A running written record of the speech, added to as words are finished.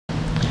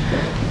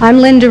I'm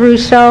Linda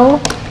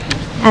Rousseau,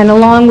 and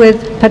along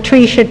with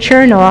Patricia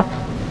Chernoff,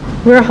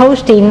 we're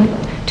hosting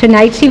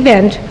tonight's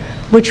event,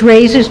 which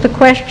raises the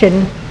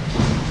question,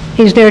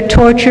 is there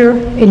torture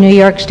in New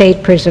York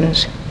State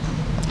prisons?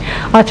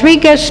 Our three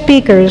guest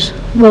speakers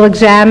will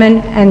examine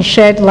and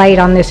shed light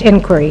on this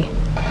inquiry.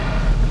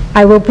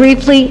 I will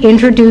briefly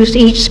introduce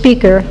each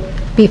speaker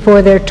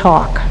before their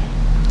talk.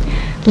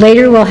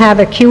 Later, we'll have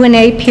a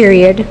Q&A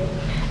period,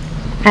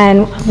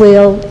 and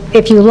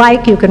if you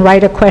like, you can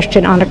write a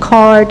question on a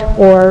card,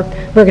 or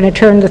we're going to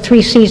turn the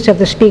 3 seats of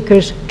the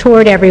speakers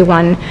toward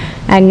everyone,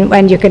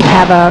 and you can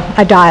have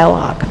a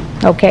dialogue.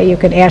 Okay, you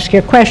can ask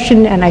your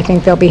question, and I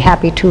think they'll be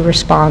happy to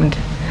respond.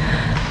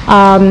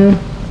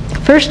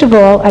 First of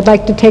all, I'd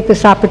like to take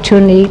this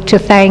opportunity to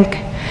thank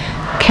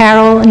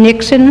Carol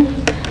Nixon,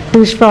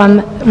 who's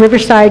from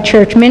Riverside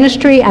Church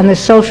Ministry and the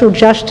Social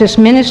Justice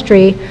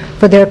Ministry,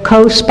 for their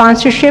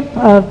co-sponsorship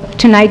of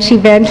tonight's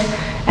event,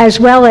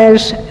 as well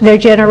as their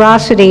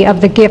generosity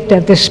of the gift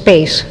of this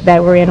space that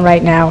we're in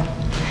right now.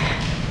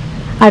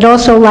 I'd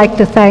also like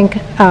to thank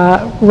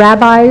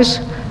Rabbis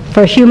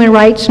for Human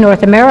Rights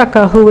North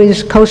America, who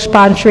is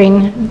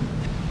co-sponsoring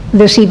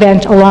this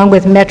event along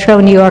with Metro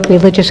New York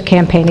Religious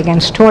Campaign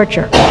Against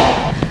Torture.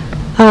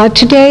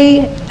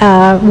 Today,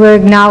 we're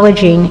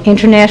acknowledging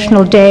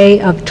International Day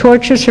of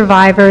Torture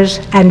Survivors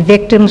and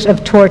Victims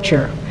of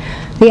Torture.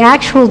 The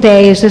actual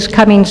day is this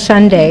coming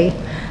Sunday,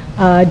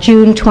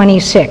 June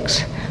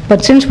 26.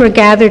 But since we're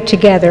gathered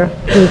together,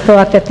 we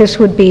thought that this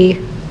would be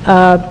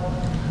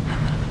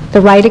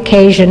the right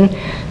occasion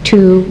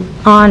to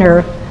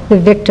honor the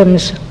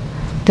victims,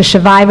 the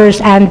survivors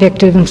and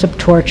victims of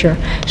torture.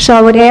 So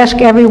I would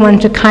ask everyone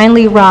to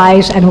kindly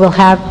rise, and we'll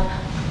have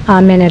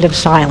a minute of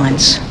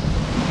silence.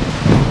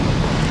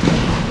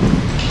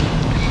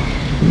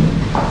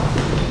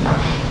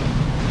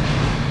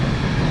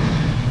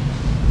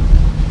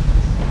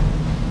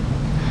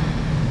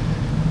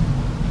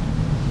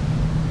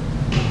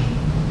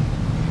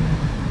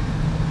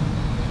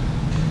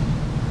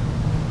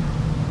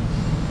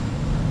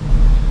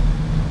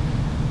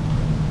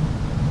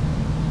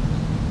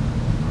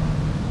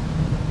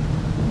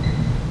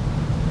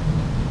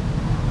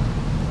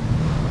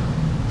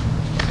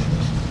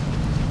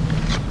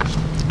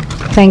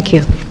 Thank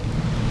you.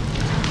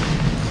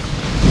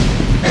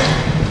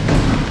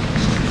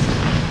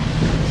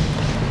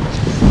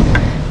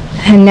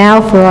 And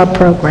now for our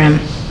program.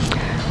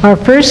 Our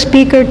first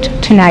speaker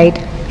tonight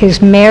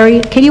is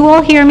Mary. Can you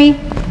all hear me?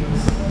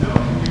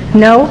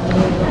 No?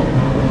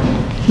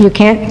 You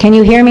can't? Can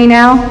you hear me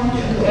now?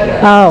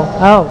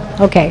 Oh,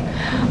 okay.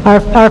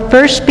 Our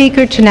first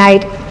speaker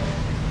tonight,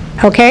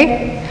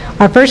 okay?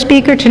 Our first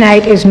speaker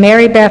tonight is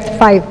Mary Beth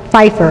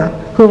Pfeiffer,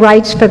 who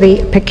writes for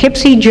the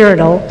Poughkeepsie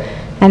Journal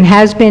and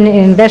has been an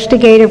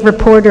investigative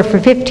reporter for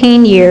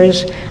 15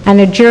 years and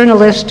a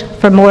journalist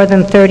for more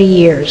than 30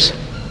 years.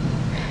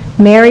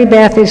 Mary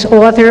Beth is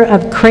author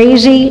of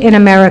Crazy in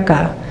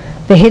America,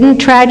 The Hidden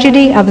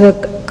Tragedy of the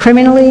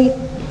Criminalized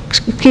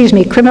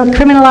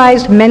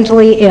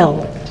Mentally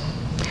Ill,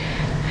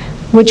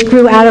 which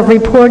grew out of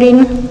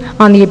reporting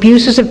on the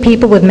abuses of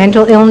people with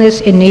mental illness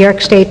in New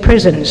York State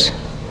prisons.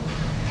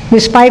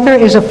 Ms. Pfeiffer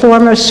is a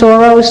former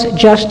Soros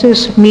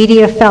Justice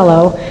Media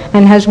Fellow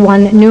and has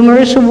won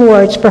numerous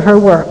awards for her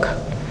work.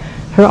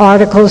 Her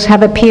articles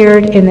have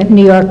appeared in the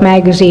New York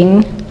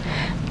Magazine,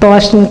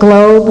 Boston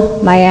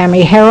Globe,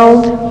 Miami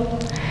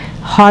Herald,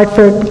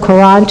 Hartford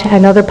Courant,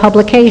 and other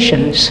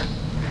publications.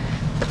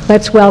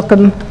 Let's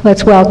welcome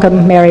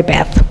Mary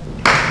Beth.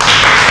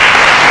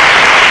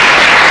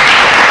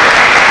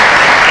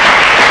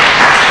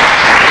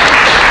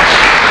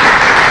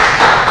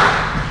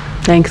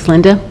 Thanks,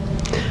 Linda.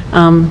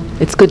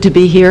 It's good to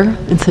be here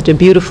in such a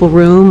beautiful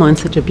room on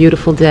such a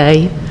beautiful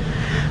day,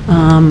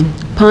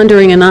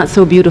 pondering a not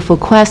so beautiful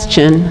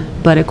question,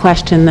 but a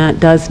question that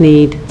does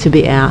need to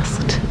be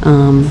asked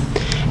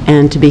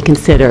and to be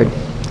considered.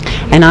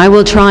 And I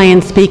will try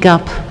and speak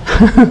up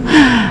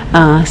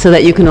so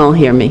that you can all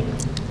hear me.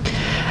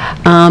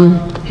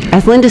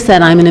 As Linda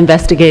said, I'm an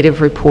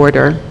investigative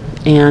reporter,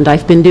 and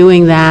I've been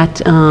doing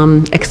that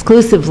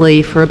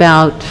exclusively for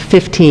about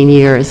 15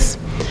 years.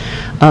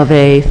 Of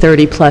a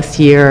 30-plus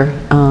year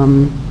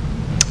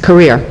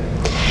career.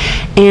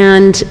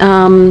 And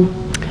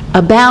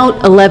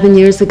about 11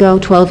 years ago,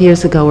 12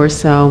 years ago or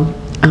so,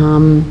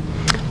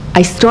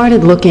 I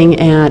started looking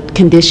at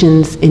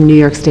conditions in New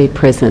York State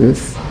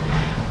prisons.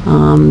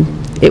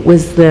 It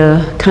was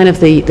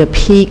the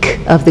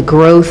peak of the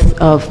growth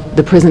of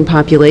the prison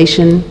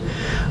population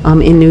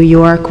in New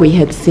York. We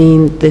had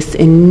seen this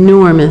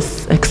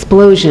enormous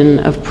explosion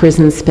of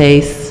prison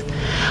space.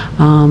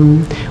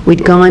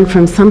 We'd gone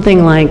from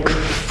something like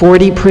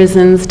 40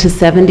 prisons to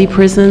 70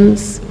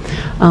 prisons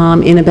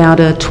in about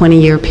a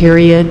 20-year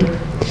period.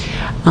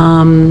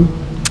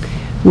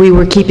 We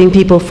were keeping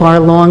people far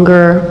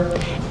longer,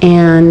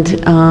 and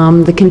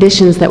the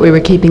conditions that we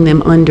were keeping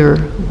them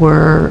under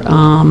were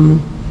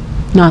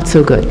not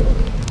so good.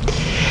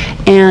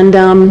 And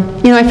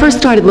I first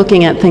started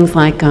looking at things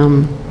like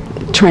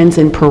trends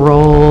in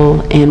parole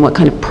and what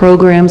kind of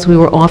programs we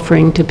were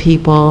offering to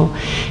people.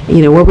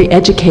 You know, were we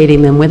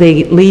educating them? Were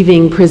they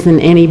leaving prison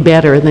any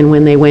better than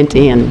when they went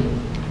in?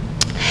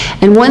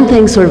 And one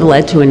thing sort of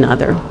led to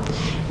another.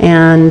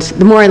 And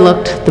the more I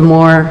looked, the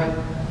more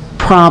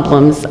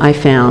problems I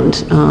found.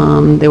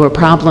 There were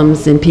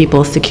problems in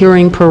people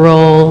securing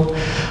parole.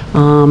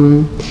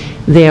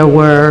 There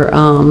were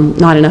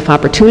not enough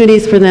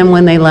opportunities for them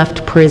when they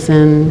left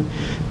prison.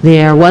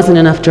 There wasn't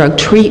enough drug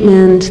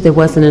treatment. There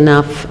wasn't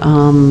enough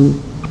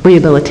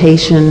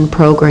rehabilitation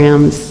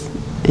programs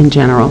in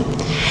general.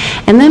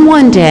 And then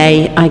one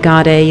day I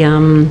got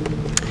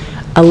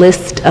a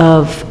list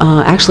of,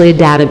 actually a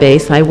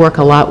database. I work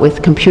a lot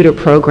with computer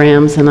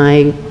programs and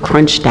I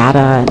crunch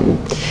data.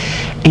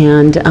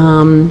 And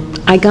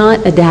I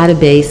got a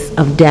database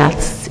of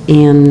deaths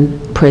in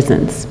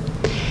prisons.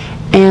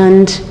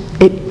 And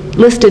it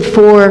listed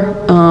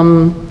 4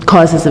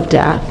 causes of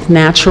death: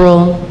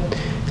 natural,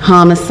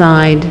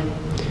 homicide,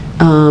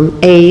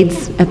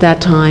 AIDS at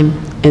that time,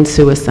 and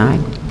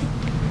suicide.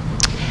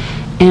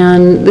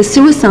 And the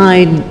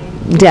suicide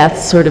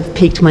deaths sort of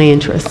piqued my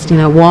interest. You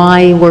know,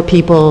 why were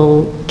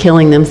people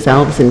killing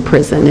themselves in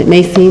prison? It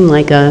may seem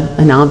like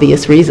an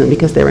obvious reason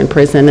because they're in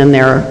prison and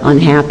they're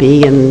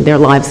unhappy and their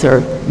lives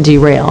are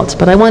derailed,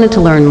 but I wanted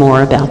to learn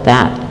more about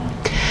that.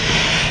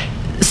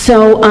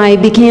 So I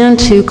began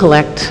to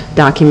collect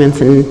documents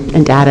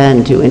and data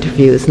and do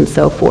interviews and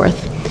so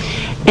forth.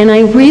 And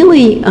I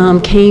really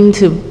came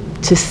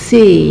to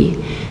see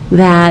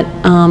that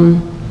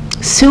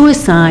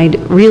suicide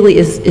really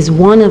is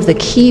one of the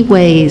key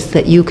ways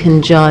that you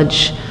can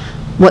judge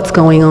what's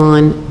going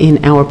on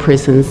in our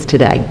prisons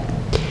today.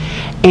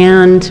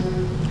 And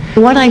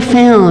what I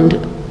found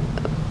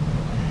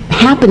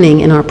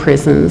happening in our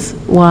prisons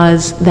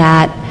was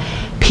that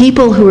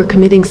people who were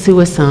committing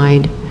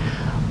suicide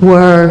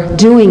were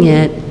doing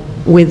it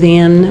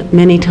within,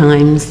 many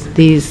times,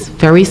 these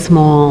very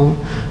small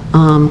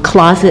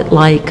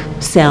closet-like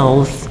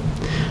cells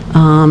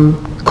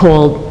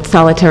called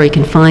solitary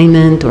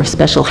confinement or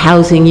special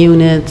housing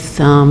units.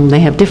 They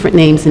have different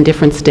names in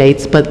different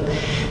states, but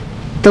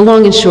the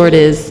long and short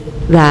is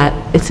that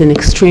it's an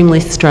extremely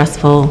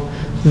stressful,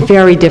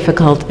 very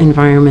difficult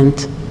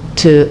environment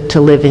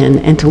to live in,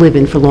 and to live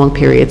in for long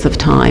periods of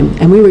time.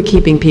 And we were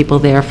keeping people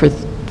there for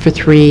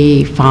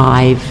 3,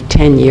 5,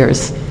 10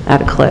 years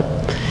at a clip.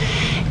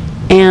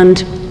 And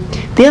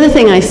the other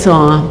thing I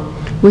saw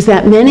was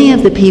that many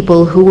of the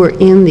people who were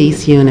in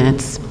these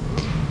units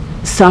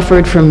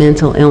suffered from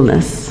mental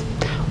illness.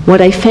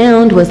 What I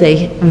found was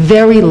a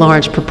very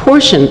large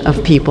proportion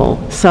of people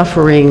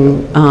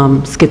suffering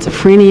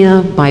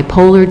schizophrenia,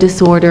 bipolar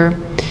disorder.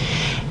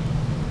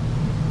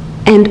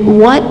 And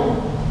what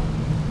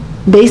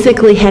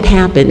basically had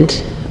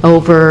happened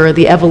over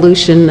the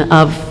evolution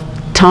of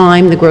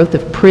time, the growth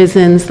of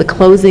prisons, the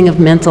closing of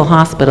mental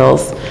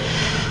hospitals,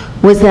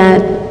 was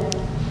that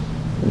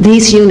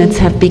these units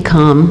have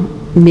become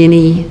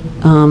mini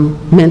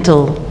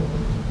mental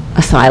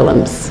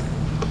asylums.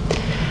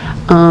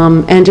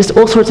 And just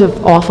all sorts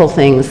of awful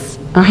things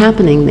are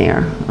happening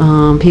there.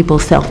 People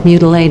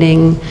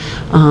self-mutilating,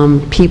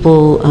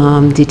 people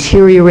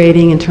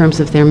deteriorating in terms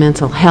of their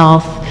mental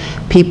health,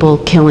 people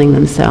killing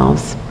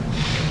themselves.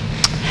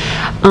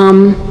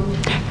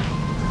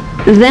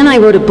 Then I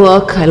wrote a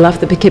book. I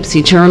left the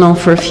Poughkeepsie Journal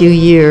for a few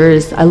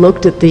years. I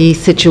looked at the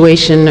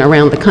situation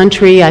around the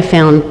country. I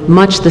found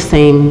much the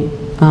same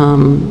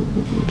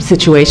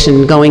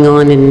situation going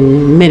on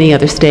in many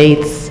other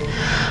states.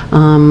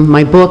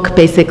 My book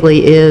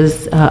basically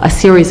is a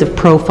series of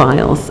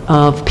profiles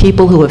of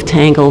people who have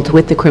tangled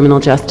with the criminal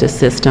justice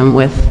system,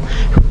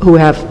 who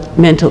have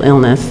mental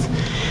illness,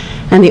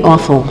 and the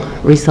awful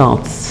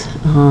results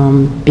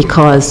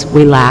because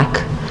we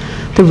lack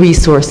the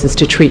resources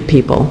to treat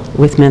people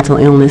with mental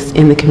illness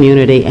in the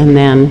community, and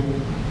then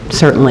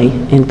certainly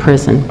in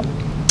prison.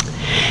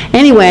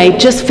 Anyway,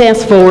 just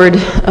fast forward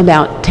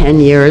about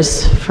 10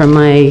 years from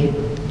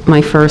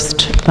my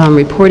first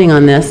reporting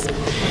on this,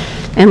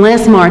 and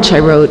last March I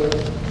wrote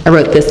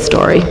this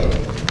story.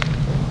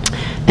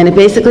 And it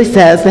basically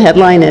says, the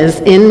headline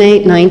is,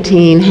 Inmate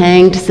 19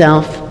 Hanged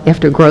Self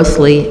After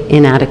Grossly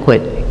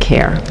Inadequate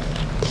Care.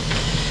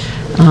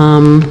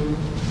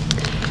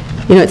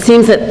 You know, it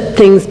seems that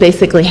things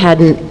basically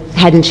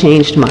hadn't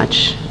changed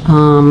much.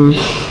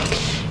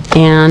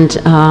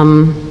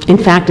 In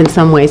fact, in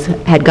some ways,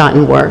 had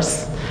gotten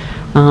worse.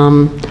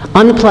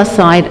 On the plus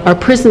side, our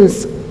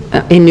prisons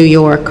in New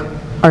York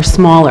are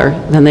smaller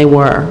than they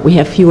were. We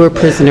have fewer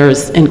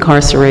prisoners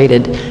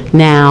incarcerated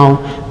now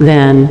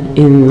than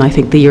in, I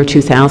think, the year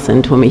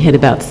 2000, when we hit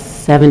about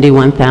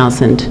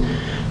 71,000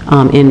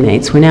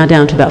 inmates. We're now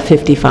down to about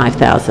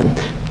 55,000.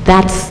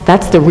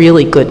 That's the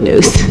really good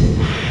news.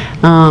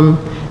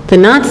 The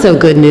not so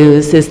good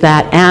news is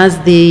that as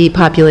the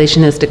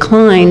population has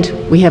declined,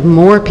 we have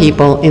more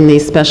people in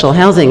these special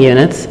housing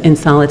units in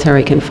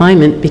solitary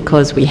confinement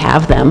because we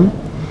have them,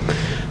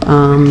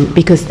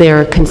 because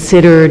they're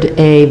considered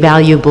a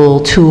valuable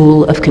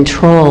tool of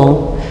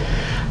control.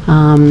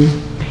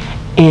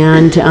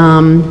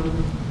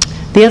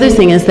 The other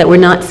thing is that we're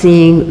not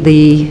seeing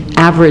the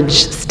average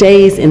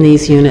stays in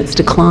these units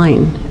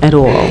decline at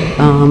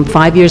all.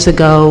 5 years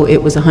ago, it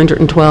was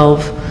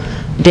 112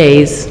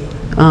 days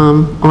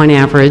on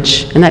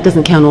average, and that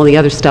doesn't count all the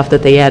other stuff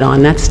that they add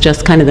on. That's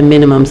just kind of the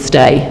minimum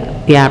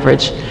stay, the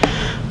average.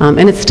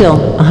 And it's still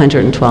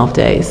 112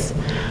 days.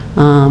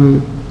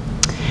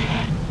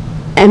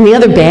 And the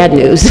other bad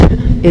news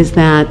is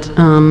that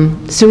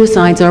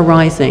suicides are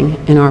rising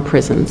in our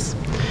prisons.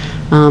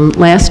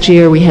 Last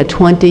year, we had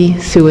 20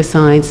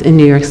 suicides in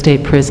New York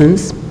State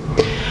prisons.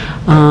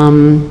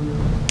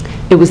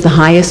 It was the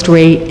highest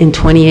rate in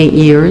 28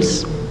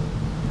 years.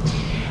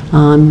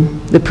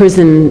 The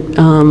prison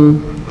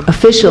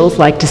officials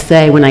like to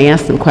say, when I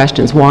ask them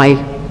questions, why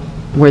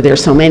were there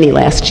so many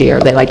last year,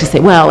 they like to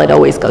say, well, it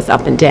always goes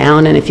up and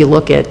down, and if you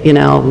look at,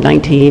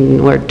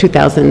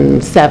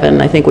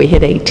 2007, I think we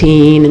hit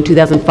 18, in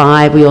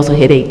 2005, we also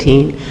hit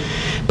 18.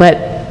 But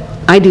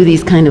I do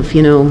these kind of,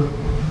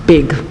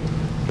 big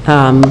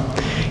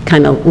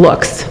kind of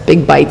looks,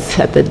 big bites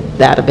at the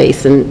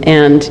database,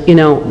 and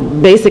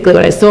basically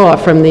what I saw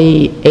from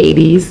the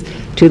 80s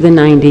to the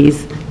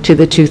 90s to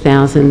the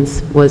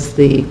 2000s was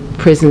the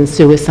prison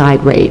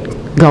suicide rate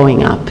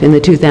going up. In the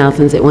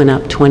 2000s, it went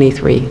up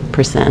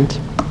 23%.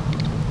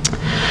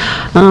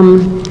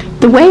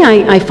 The way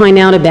I find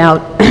out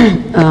about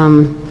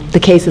the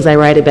cases I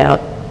write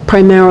about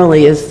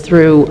primarily is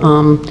through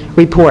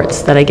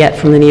reports that I get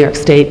from the New York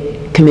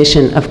State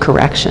Commission of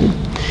Correction,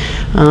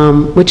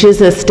 which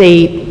is a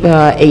state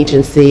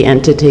agency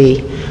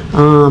entity.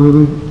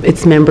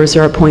 Its members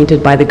are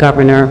appointed by the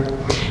governor,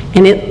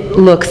 and it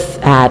looks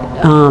at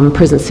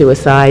prison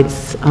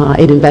suicides.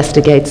 It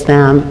investigates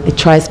them. It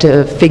tries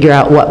to figure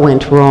out what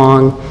went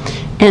wrong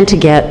and to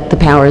get the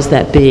powers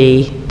that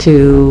be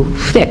to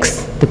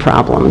fix the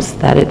problems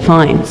that it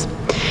finds.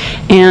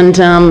 And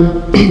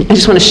I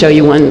just want to show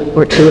you one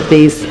or two of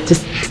these,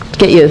 just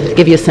to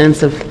give you a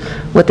sense of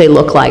what they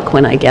look like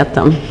when I get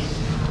them.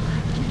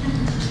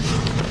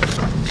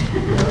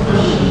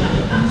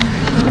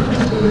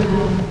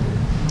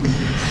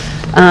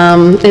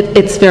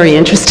 It's very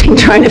interesting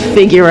trying to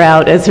figure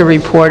out, as a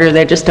reporter,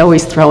 they're just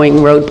always throwing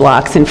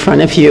roadblocks in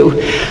front of you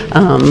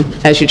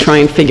as you try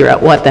and figure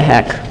out what the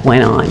heck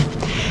went on.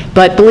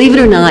 But believe it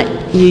or not,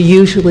 you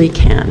usually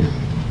can.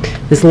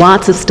 There's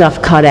lots of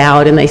stuff cut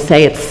out, and they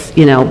say it's,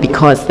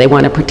 because they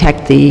want to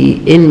protect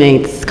the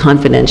inmate's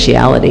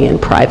confidentiality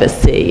and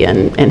privacy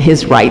and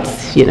his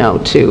rights,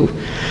 to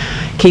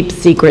keep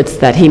secrets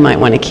that he might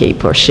want to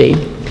keep, or she.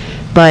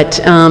 But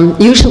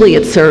usually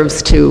it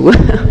serves to,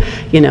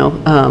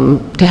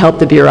 to help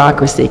the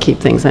bureaucracy keep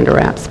things under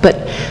wraps.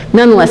 But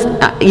nonetheless,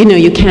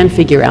 you can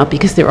figure out,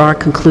 because there are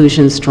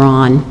conclusions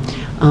drawn,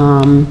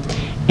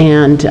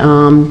 and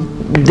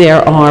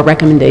there are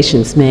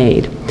recommendations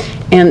made.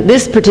 And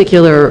this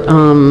particular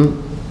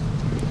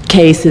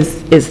case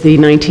is the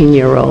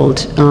 19-year-old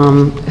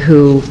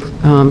who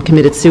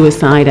committed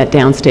suicide at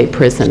Downstate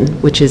Prison,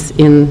 which is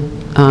in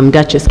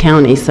Dutchess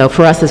County. So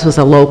for us, this was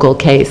a local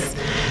case,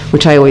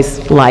 which I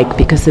always like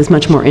because there's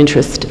much more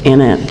interest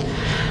in it.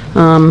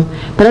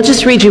 But I'll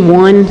just read you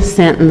one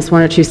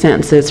or two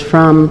sentences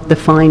from the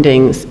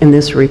findings in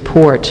this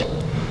report.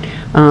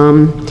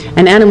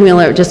 And Adam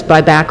Wheeler, just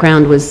by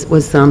background, was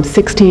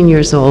 16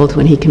 years old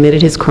when he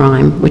committed his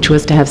crime, which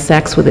was to have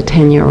sex with a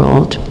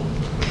 10-year-old.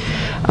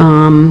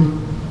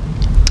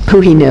 Who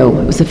he knew.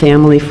 It was a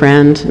family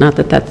friend. Not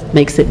that that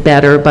makes it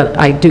better, but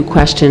I do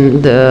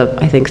question the,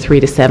 I think, 3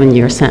 to 7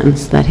 year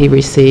sentence that he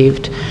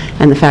received,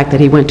 and the fact that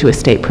he went to a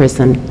state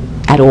prison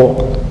at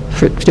all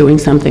for doing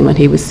something when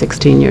he was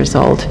 16 years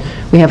old.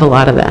 We have a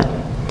lot of that.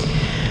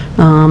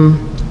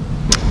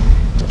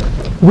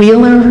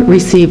 Wheeler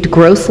received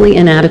grossly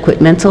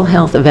inadequate mental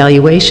health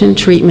evaluation,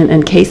 treatment,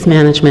 and case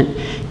management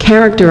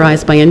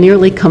characterized by a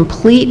nearly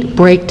complete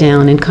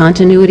breakdown in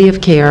continuity of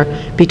care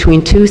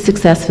between two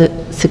successive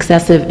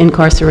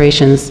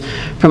incarcerations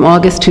from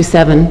August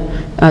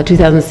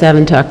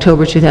 2007 to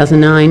October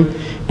 2009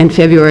 and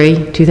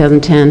February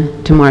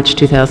 2010 to March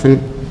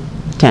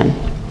 2010,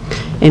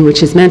 in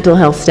which his mental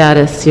health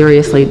status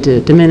seriously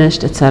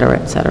diminished, et cetera,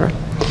 et cetera.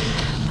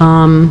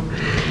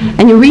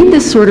 And you read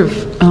this sort of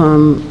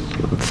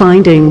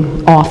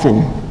finding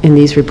often in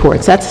these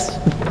reports. That's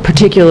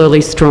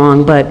particularly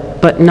strong,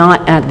 but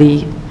not at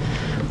the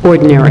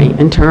ordinary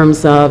in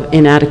terms of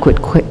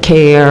inadequate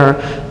care,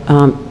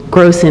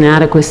 gross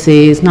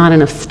inadequacies, not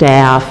enough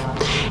staff.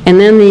 And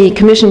then the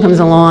commission comes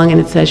along and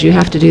it says, you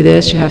have to do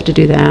this, you have to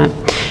do that.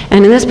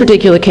 And in this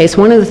particular case,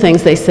 one of the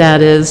things they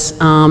said is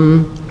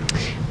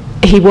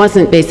he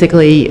wasn't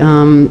basically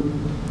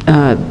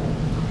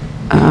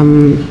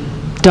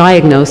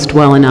diagnosed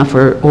well enough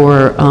or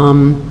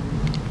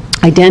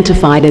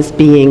identified as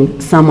being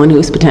someone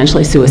who's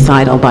potentially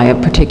suicidal by a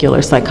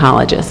particular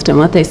psychologist. And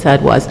what they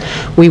said was,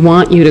 we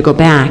want you to go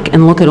back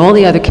and look at all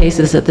the other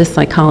cases that this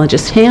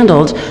psychologist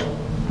handled,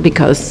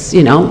 because,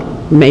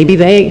 maybe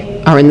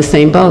they are in the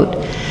same boat.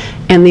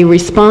 And the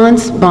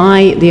response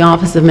by the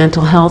Office of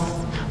Mental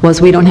Health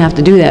was, we don't have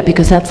to do that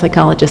because that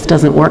psychologist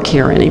doesn't work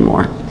here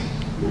anymore.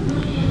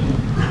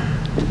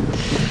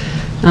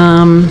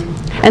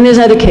 And there's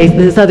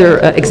other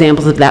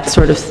examples of that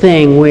sort of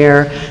thing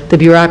where the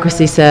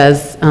bureaucracy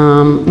says,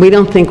 we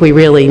don't think we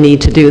really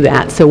need to do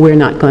that, so we're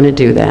not going to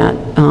do that.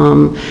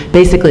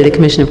 Basically, the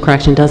Commission of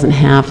Correction doesn't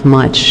have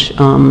much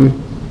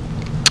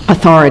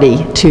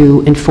authority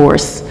to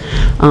enforce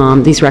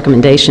these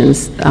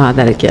recommendations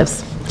that it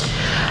gives.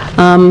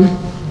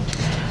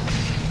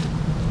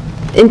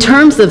 In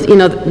terms of,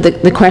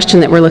 the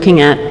question that we're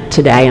looking at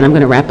today, and I'm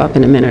going to wrap up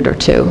in a minute or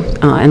two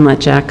and let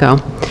Jack go,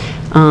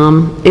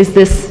 is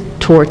this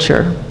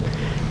torture?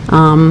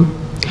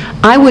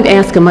 I would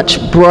ask a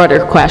much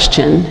broader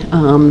question,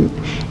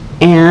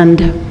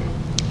 and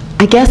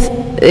I guess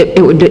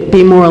it would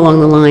be more along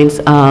the lines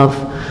of,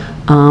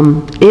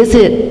 is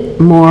it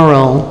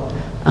moral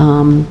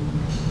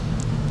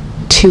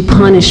to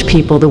punish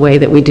people the way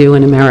that we do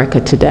in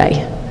America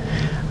today?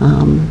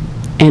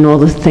 And all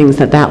the things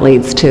that that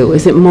leads to.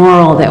 Is it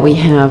moral that we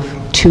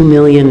have 2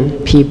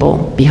 million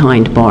people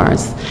behind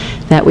bars,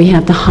 that we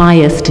have the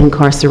highest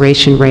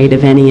incarceration rate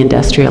of any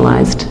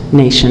industrialized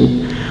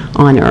nation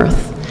on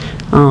earth?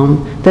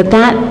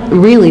 That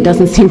really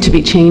doesn't seem to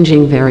be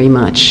changing very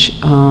much,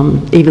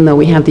 even though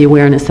we have the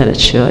awareness that it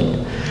should.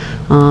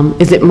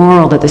 Is it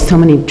moral that there's so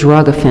many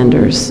drug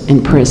offenders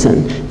in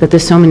prison, that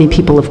there's so many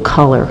people of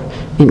color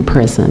in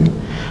prison,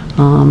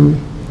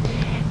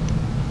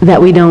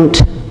 that we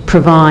don't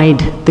provide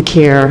the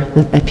care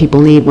that people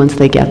need once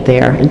they get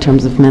there in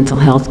terms of mental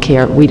health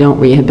care? We don't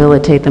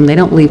rehabilitate them. They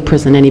don't leave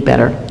prison any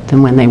better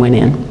than when they went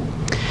in.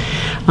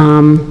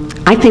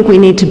 I think we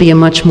need to be a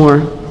much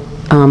more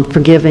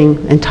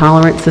forgiving and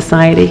tolerant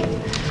society.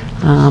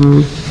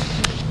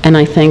 And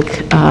I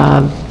think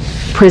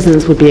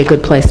prisons would be a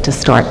good place to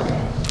start.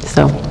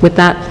 So with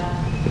that,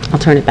 I'll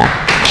turn it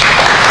back.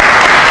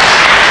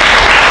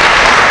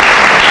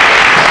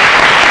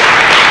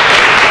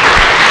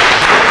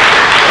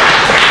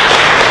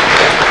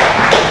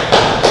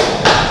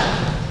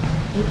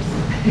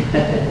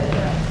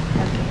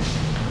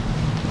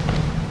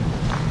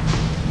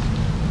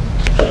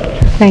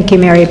 Thank you,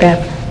 Mary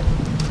Beth.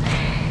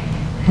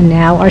 And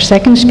now our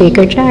second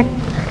speaker,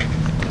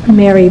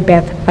 Mary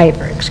Beth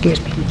Pfeiffer,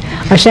 excuse me.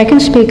 Our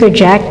second speaker,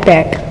 Jack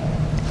Beck,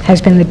 has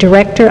been the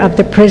director of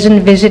the Prison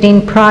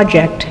Visiting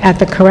Project at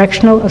the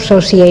Correctional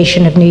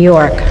Association of New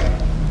York.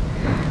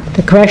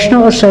 The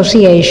Correctional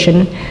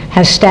Association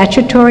has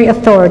statutory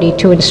authority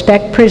to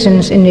inspect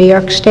prisons in New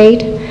York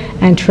State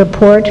and to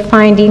report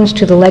findings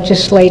to the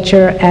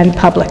legislature and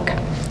public.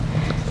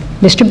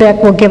 Mr.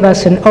 Beck will give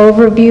us an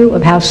overview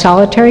of how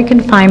solitary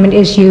confinement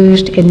is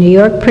used in New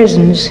York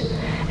prisons,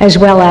 as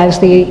well as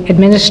the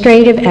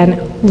administrative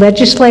and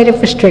legislative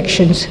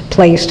restrictions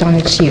placed on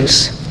its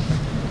use.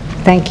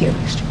 Thank you,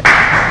 Mr. Beck.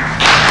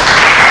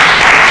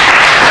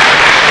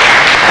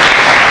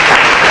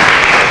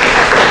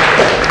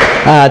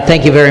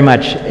 Thank you very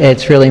much.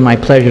 It's really my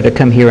pleasure to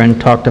come here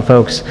and talk to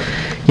folks,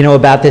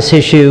 about this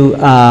issue.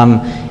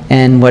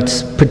 And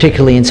what's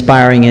particularly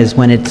inspiring is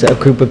when it's a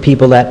group of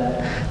people that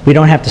we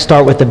don't have to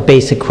start with the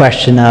basic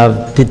question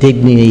of the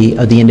dignity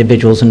of the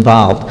individuals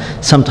involved.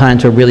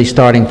 Sometimes we're really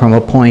starting from a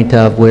point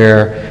of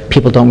where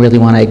people don't really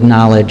want to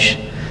acknowledge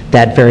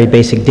that very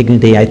basic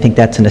dignity. I think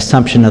that's an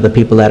assumption of the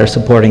people that are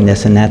supporting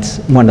this, and that's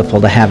wonderful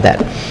to have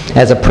that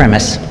as a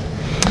premise.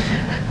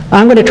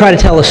 I'm going to try to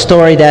tell a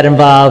story that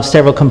involves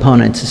several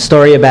components. A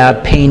story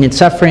about pain and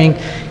suffering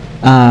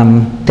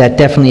that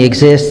definitely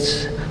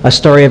exists. A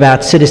story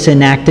about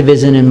citizen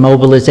activism and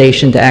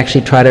mobilization to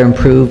actually try to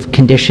improve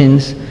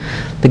conditions.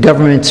 The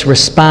government's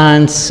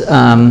response,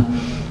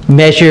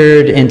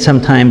 measured and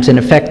sometimes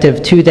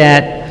ineffective to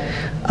that.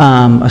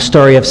 A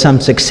story of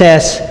some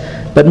success,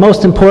 but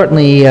most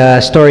importantly,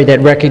 a story that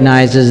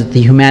recognizes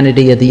the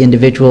humanity of the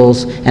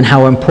individuals and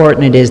how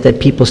important it is that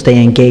people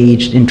stay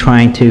engaged in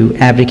trying to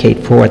advocate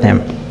for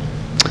them.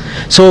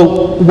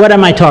 So what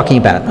am I talking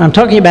about? I'm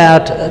talking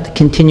about,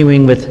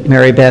 continuing with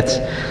Mary Beth's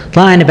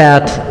line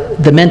about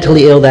the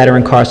mentally ill that are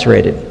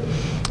incarcerated.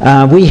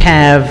 We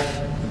have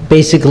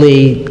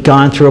basically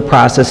gone through a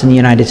process in the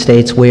United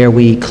States where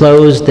we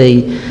closed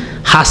the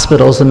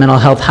hospitals, the mental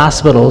health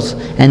hospitals,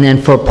 and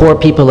then for poor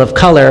people of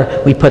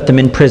color, we put them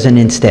in prison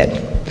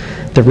instead.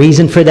 The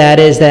reason for that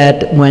is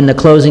that when the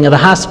closing of the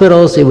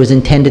hospitals, it was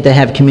intended to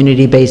have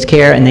community-based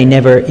care, and they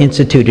never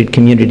instituted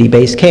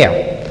community-based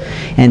care.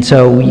 And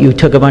so you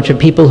took a bunch of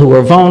people who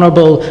were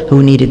vulnerable,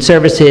 who needed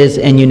services,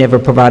 and you never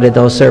provided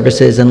those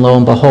services, and lo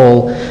and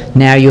behold,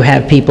 now you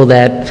have people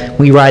that,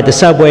 we ride the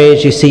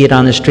subways, you see it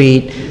on the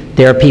street,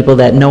 there are people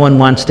that no one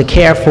wants to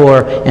care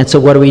for, and so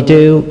what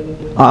do?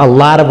 A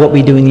lot of what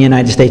we do in the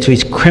United States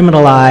is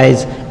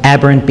criminalize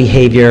aberrant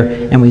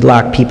behavior, and we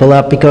lock people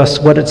up because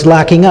what it's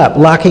locking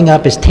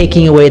up is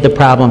taking away the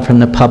problem from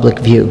the public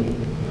view.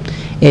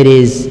 It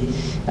is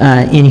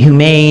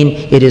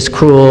inhumane, it is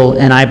cruel,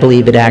 and I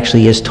believe it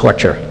actually is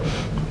torture.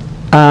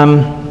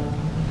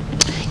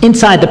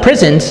 Inside the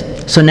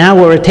prisons, So now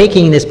we're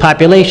taking this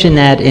population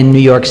that in New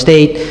York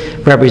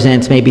State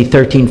represents maybe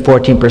 13,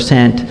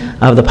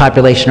 14% of the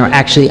population are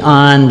actually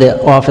on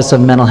the Office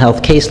of Mental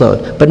Health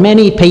caseload. But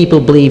many people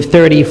believe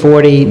 30,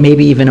 40,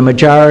 maybe even a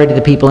majority of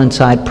the people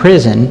inside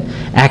prison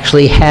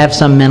actually have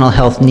some mental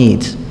health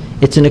needs.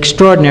 It's an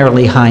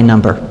extraordinarily high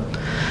number.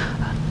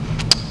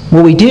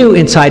 What we do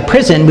inside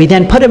prison, we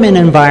then put them in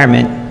an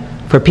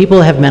environment for people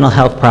who have mental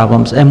health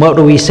problems, and what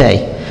do we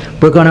say?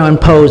 We're going to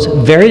impose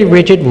very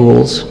rigid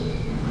rules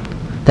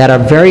that are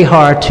very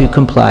hard to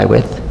comply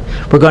with.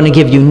 We're going to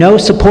give you no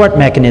support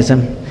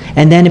mechanism,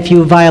 and then if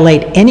you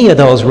violate any of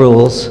those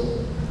rules,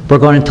 we're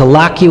going to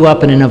lock you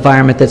up in an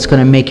environment that's going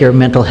to make your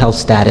mental health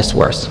status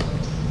worse.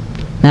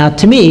 Now,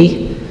 to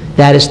me,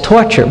 that is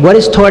torture. What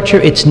is torture?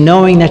 It's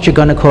knowing that you're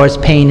going to cause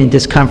pain and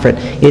discomfort.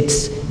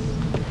 It's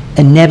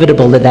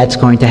inevitable that that's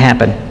going to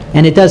happen,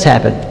 and it does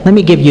happen. Let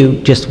me give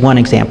you just one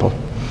example.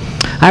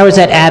 I was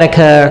at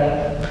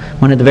Attica,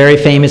 one of the very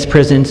famous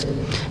prisons,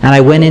 and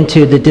I went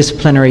into the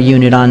disciplinary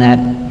unit on that,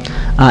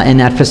 in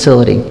that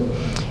facility.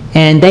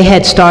 And they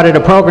had started a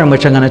program,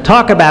 which I'm going to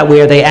talk about,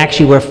 where they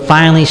actually were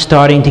finally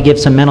starting to give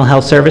some mental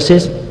health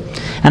services.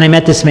 And I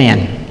met this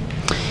man.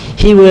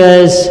 He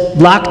was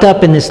locked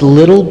up in this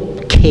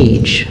little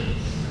cage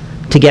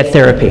to get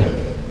therapy.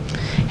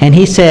 And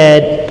he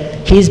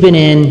said he's been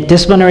in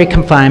disciplinary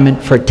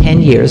confinement for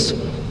 10 years.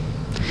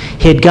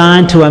 He had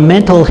gone to a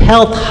mental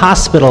health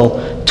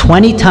hospital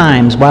 20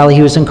 times while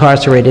he was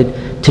incarcerated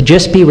to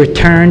just be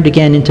returned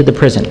again into the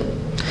prison.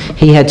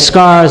 He had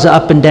scars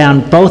up and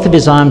down both of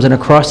his arms and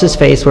across his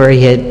face where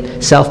he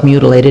had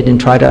self-mutilated and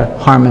tried to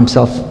harm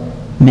himself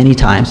many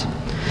times.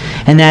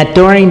 And that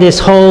during this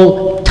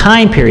whole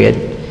time period,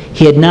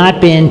 he had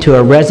not been to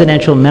a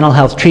residential mental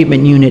health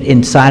treatment unit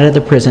inside of the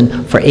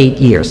prison for 8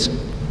 years.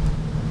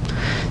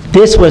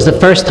 This was the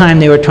first time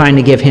they were trying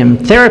to give him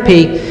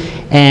therapy,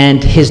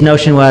 and his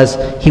notion was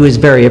he was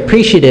very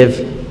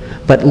appreciative,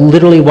 but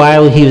literally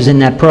while he was in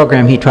that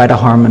program, he tried to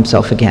harm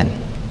himself again.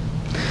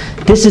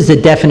 This is the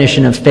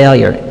definition of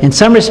failure. In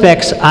some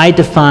respects, I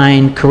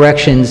define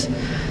corrections,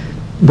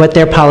 what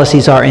their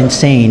policies are,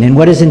 insane. And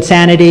what is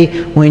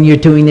insanity? When you're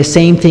doing the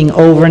same thing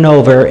over and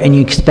over and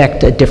you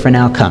expect a different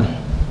outcome.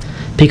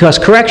 Because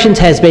corrections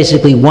has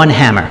basically one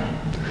hammer.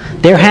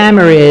 Their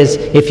hammer is,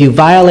 if you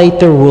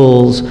violate the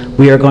rules,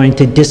 we are going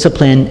to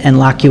discipline and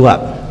lock you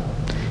up.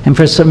 And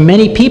for so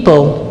many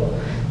people,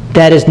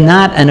 that is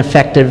not an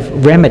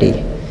effective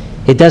remedy.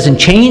 It doesn't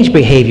change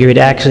behavior, it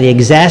actually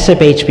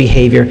exacerbates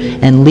behavior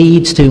and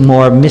leads to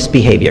more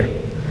misbehavior.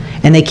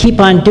 And they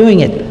keep on doing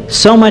it,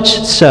 so much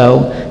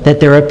so that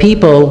there are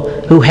people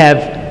who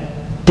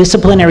have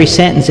disciplinary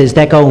sentences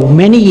that go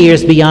many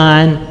years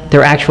beyond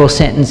their actual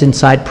sentence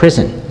inside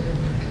prison.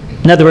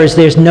 In other words,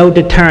 there's no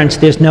deterrence,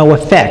 there's no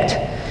effect.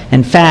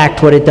 In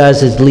fact, what it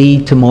does is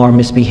lead to more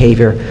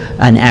misbehavior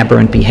and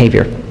aberrant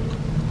behavior.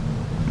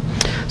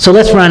 So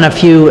let's run a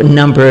few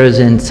numbers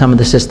in some of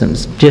the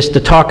systems, just to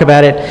talk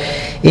about it.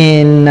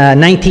 In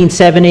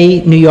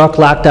 1970, New York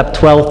locked up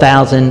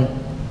 12,000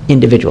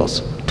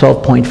 individuals,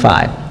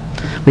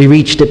 12.5. We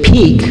reached a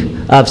peak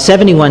of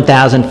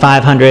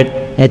 71,500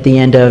 at the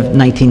end of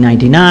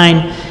 1999,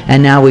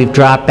 and now we've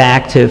dropped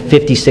back to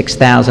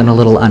 56,000, a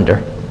little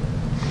under.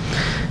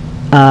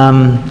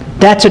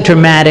 That's a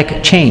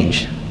dramatic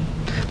change.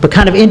 But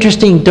kind of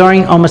interesting,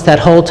 during almost that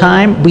whole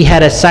time, we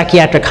had a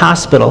psychiatric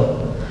hospital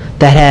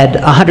that had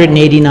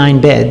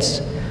 189 beds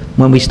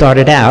when we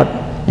started out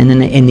in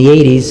the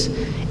 80s,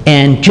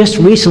 and just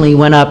recently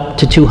went up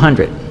to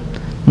 200.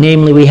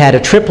 Namely, we had a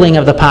tripling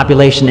of the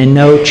population and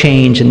no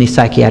change in the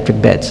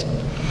psychiatric beds.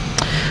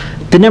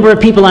 The number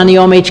of people on the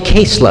OMH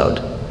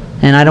caseload,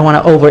 and I don't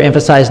want to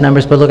overemphasize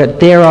numbers, but look at,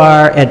 there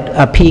are at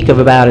a peak of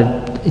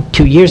about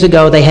 2 years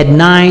ago, they had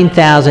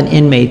 9,000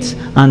 inmates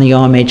on the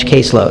OMH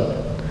caseload.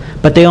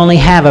 But they only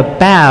have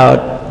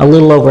about a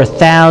little over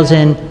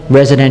 1,000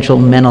 residential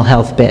mental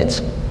health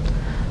beds.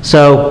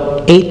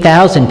 So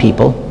 8,000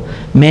 people,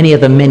 many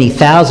of them, many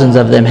thousands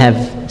of them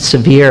have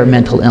severe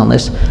mental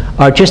illness,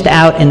 are just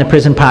out in the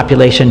prison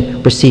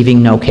population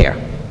receiving no care.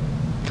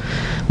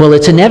 Well,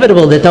 it's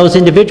inevitable that those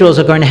individuals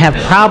are going to have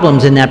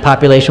problems in that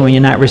population when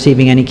you're not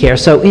receiving any care.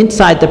 So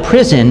inside the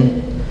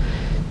prison,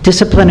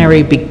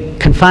 disciplinary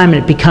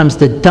confinement becomes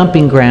the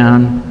dumping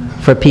ground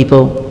for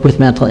people with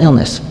mental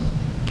illness.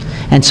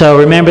 And so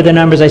remember the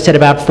numbers I said,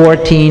 about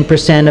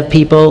 14% of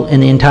people in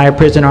the entire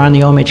prison are on the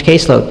OMH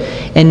caseload.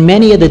 In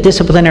many of the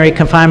disciplinary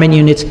confinement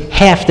units,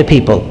 half the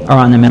people are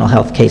on the mental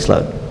health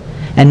caseload.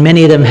 And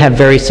many of them have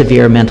very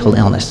severe mental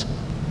illness.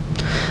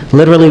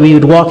 Literally, we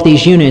would walk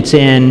these units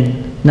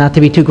and, not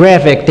to be too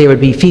graphic, there would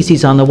be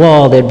feces on the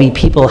wall, there'd be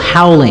people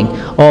howling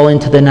all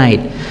into the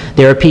night.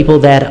 There are people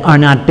that are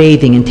not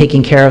bathing and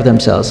taking care of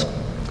themselves.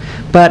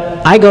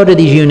 But I go to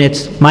these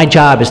units, my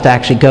job is to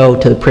actually go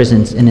to the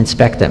prisons and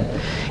inspect them.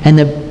 And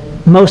the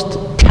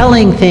most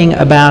telling thing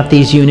about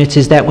these units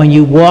is that when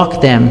you walk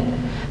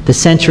them, the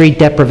sensory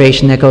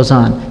deprivation that goes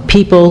on.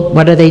 People,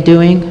 what are they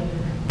doing?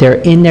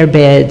 They're in their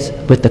beds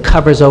with the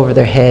covers over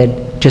their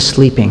head, just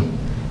sleeping,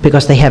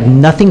 because they have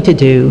nothing to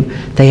do,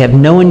 they have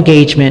no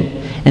engagement,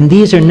 And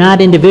these are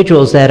not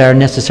individuals that are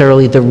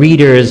necessarily the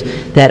readers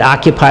that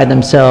occupy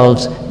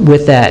themselves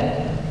with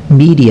that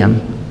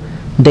medium.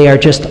 They are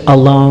just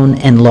alone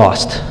and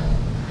lost.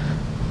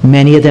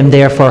 Many of them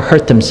therefore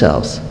hurt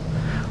themselves,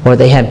 or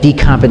they have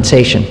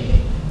decompensation.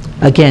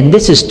 Again,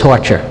 this is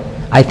torture,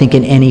 I think,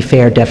 in any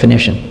fair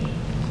definition.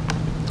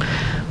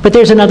 But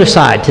there's another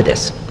side to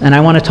this, and I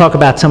want to talk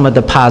about some of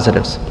the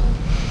positives.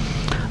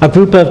 A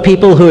group of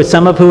people,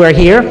 some of who are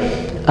here,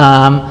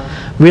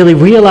 really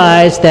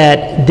realize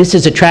that this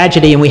is a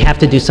tragedy and we have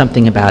to do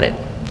something about it.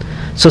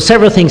 So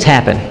several things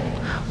happen.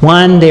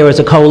 One, there was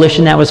a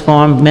coalition that was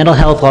formed, Mental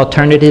Health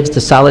Alternatives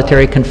to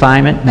Solitary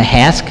Confinement,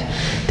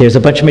 MAHASC. There's a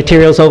bunch of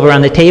materials over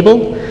on the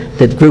table.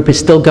 The group is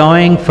still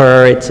going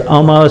for, it's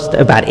almost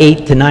about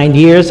 8 to 9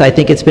 years, I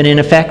think it's been in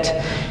effect.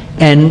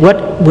 And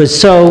what was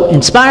so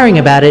inspiring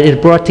about it,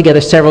 it brought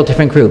together several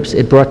different groups.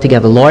 It brought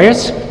together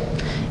lawyers,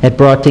 it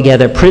brought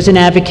together prison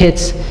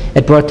advocates,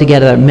 it brought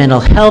together mental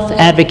health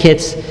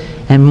advocates,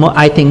 and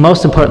I think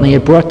most importantly,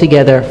 it brought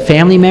together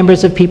family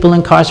members of people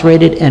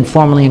incarcerated and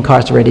formerly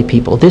incarcerated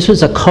people. This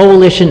was a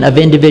coalition of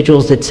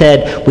individuals that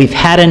said, we've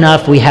had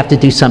enough, we have to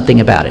do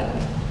something about it.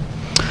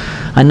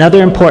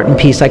 Another important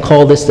piece, I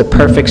call this the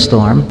perfect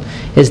storm,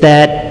 is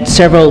that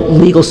several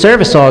legal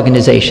service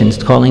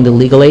organizations, calling the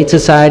Legal Aid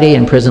Society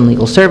and Prison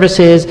Legal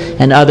Services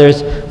and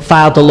others,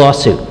 filed a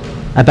lawsuit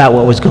about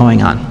what was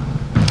going on.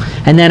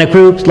 And then a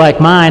group like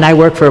mine, I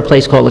work for a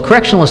place called the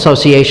Correctional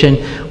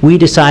Association, we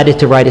decided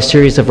to write a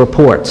series of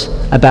reports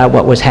about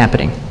what was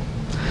happening.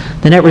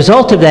 The net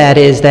result of that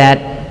is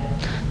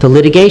that the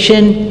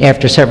litigation,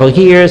 after several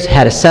years,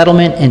 had a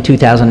settlement in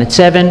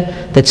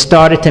 2007 that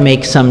started to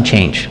make some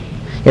change.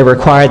 It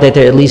required that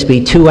there at least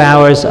be 2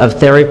 hours of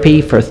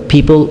therapy for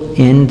people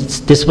in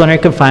disciplinary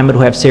confinement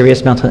who have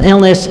serious mental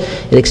illness.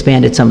 It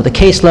expanded some of the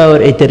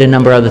caseload. It did a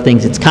number of other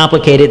things. It's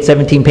complicated,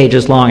 17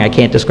 pages long. I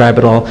can't describe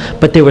it all,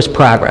 but there was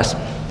progress.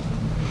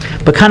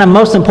 But kind of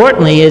most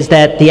importantly is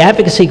that the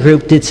advocacy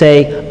group did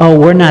say, oh,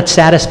 we're not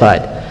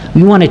satisfied.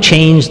 We want to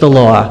change the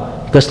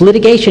law, because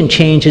litigation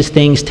changes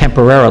things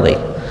temporarily.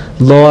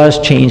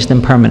 Laws change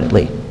them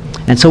permanently.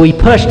 And so we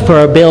pushed for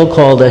a bill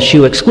called a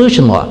shoe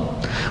exclusion law.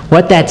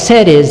 What that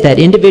said is that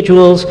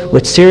individuals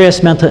with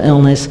serious mental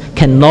illness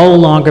can no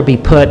longer be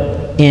put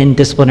in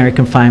disciplinary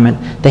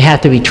confinement. They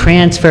have to be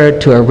transferred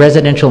to a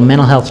residential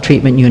mental health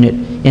treatment unit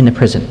in the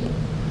prison.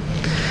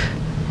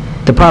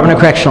 Department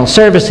of Correctional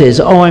Services,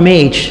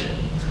 OMH,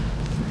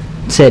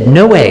 said,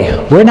 no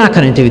way, we're not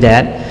going to do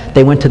that.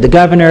 They went to the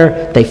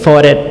governor, they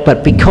fought it,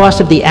 but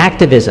because of the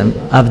activism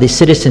of the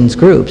citizens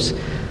groups,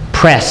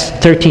 press,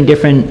 13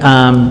 different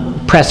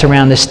press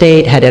around the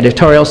state had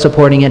editorials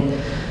supporting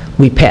it.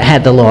 We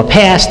had the law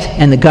passed,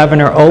 and the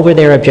governor, over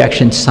their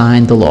objections,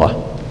 signed the law.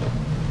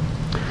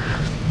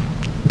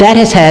 That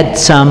has had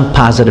some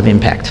positive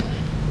impact.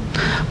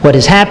 What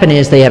has happened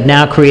is they have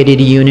now created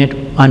a unit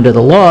under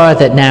the law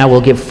that now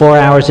will give 4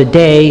 hours a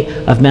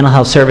day of mental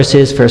health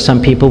services for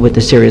some people with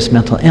a serious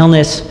mental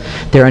illness.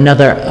 There are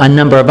a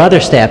number of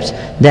other steps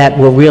that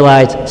will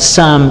realize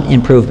some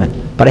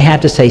improvement, but I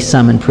have to say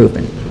some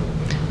improvement.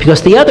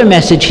 Because the other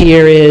message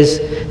here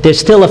is there's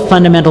still a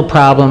fundamental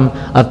problem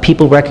of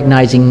people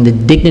recognizing the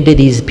dignity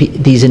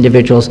of these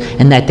individuals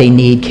and that they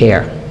need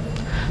care.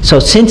 So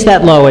since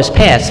that law was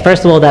passed,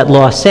 first of all, that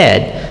law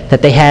said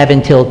that they have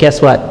until,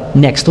 guess what,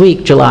 next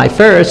week, July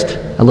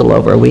 1st, a little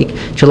over a week,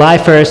 July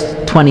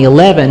 1st,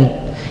 2011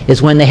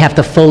 is when they have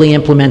to fully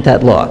implement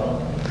that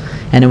law.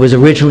 And it was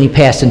originally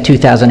passed in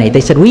 2008.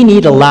 They said, we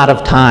need a lot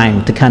of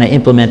time to kind of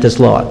implement this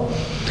law.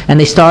 And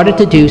they started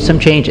to do some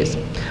changes.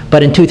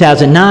 But in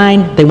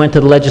 2009, they went to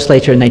the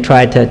legislature and they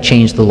tried to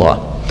change the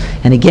law.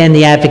 And again,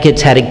 the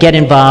advocates had to get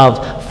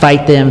involved,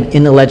 fight them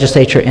in the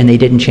legislature, and they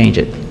didn't change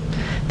it.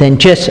 Then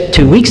just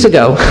 2 weeks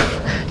ago,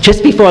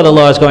 just before the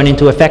law is going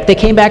into effect, they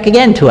came back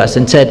again to us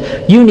and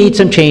said, you need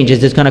some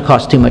changes, it's going to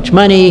cost too much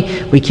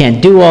money, we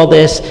can't do all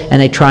this, and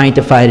they're trying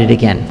to fight it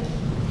again.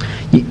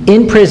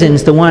 In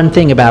prisons, the one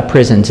thing about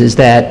prisons is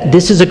that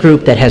this is a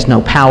group that has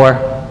no power,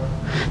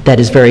 that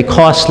is very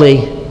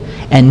costly,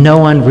 and no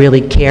one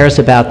really cares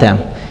about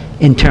them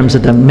in terms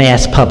of the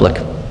mass public.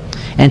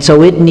 And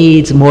so it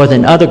needs, more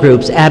than other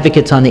groups,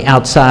 advocates on the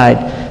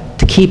outside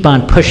to keep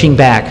on pushing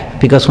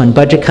back, because when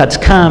budget cuts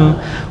come,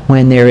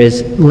 when there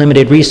is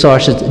limited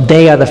resources,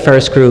 they are the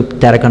first group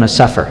that are going to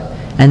suffer.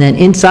 And then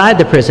inside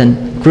the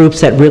prison,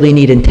 groups that really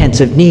need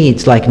intensive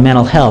needs like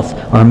mental health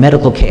or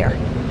medical care,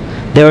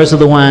 those are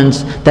the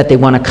ones that they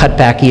want to cut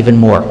back even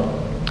more.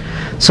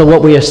 So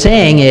what we are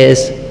saying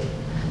is,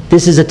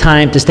 this is a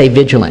time to stay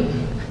vigilant.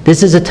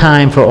 This is a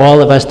time for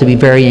all of us to be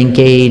very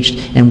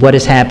engaged in what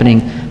is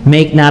happening.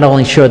 Make not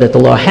only sure that the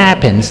law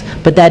happens,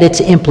 but that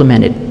it's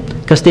implemented.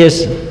 Because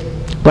there's,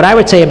 what I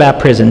would say about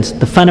prisons,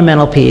 the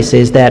fundamental piece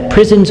is that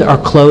prisons are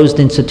closed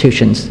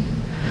institutions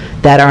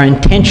that are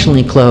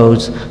intentionally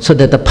closed so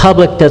that the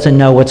public doesn't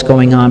know what's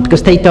going on,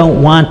 because they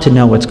don't want to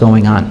know what's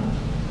going on.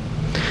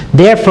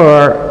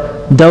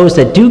 Therefore, those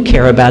that do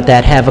care about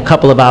that have a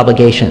couple of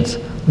obligations.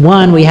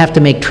 One, we have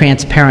to make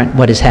transparent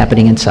what is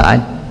happening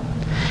inside.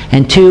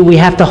 And two, we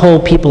have to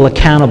hold people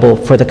accountable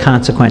for the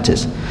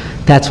consequences.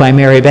 That's why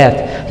Mary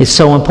Beth is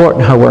so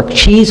important, her work.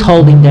 She's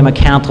holding them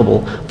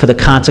accountable for the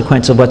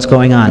consequence of what's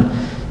going on.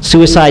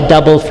 Suicide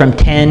doubled from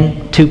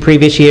 10 2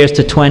 previous years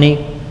to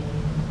 20.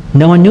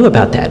 No one knew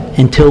about that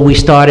until we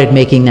started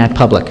making that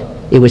public.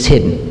 It was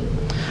hidden.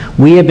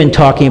 We have been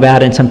talking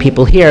about, and some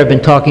people here have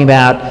been talking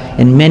about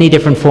in many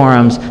different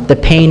forums, the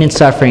pain and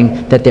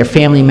suffering that their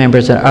family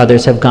members and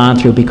others have gone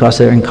through because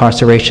of their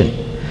incarceration.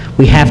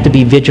 We have to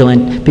be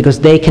vigilant because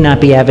they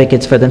cannot be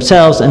advocates for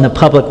themselves, and the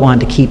public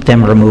want to keep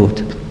them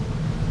removed.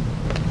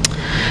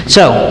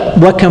 So,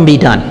 what can be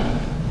done?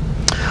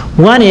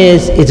 One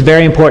is, it's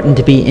very important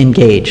to be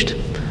engaged.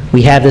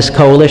 We have this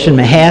coalition,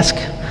 Mahask,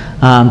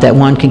 that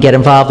one can get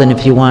involved in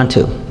if you want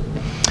to.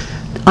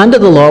 Under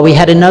the law, we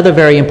had another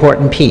very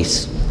important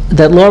piece.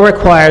 That law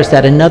requires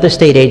that another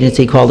state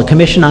agency called the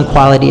Commission on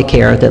Quality of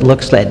Care that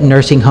looks at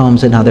nursing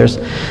homes and others,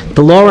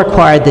 the law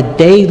required that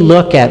they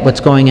look at what's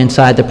going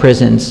inside the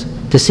prisons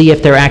to see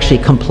if they're actually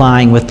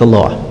complying with the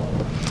law.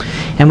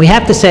 And we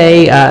have to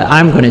say,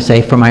 I'm going to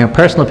say from my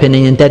personal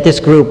opinion, that this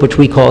group, which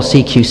we call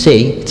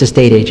CQC, it's a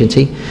state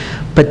agency,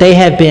 but they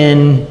have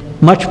been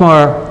much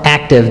more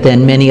active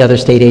than many other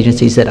state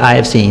agencies that I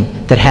have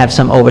seen that have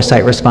some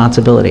oversight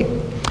responsibility.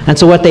 And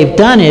so what they've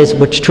done is,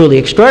 what's truly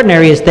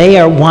extraordinary, is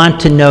they want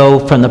to know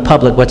from the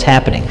public what's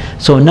happening.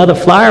 So another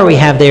flyer we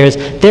have there is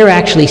they're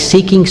actually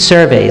seeking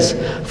surveys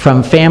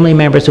from family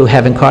members who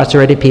have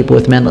incarcerated people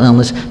with mental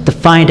illness to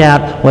find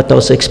out what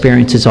those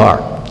experiences are.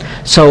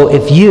 So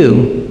if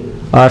you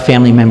are a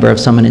family member of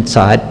someone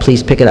inside,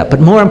 please pick it up.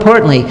 But more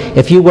importantly,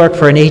 if you work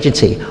for an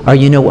agency or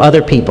you know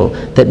other people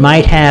that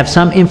might have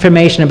some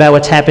information about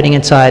what's happening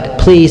inside,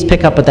 please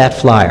pick up that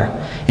flyer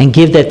and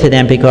give that to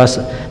them, because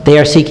they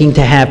are seeking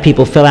to have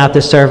people fill out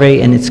this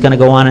survey, and it's going to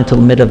go on until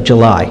the middle of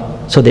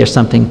July. So there's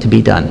something to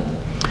be done.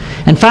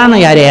 And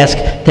finally, I'd ask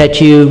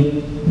that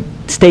you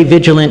stay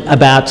vigilant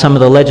about some of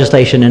the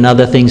legislation and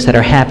other things that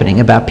are happening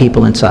about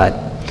people inside.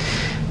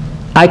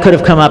 I could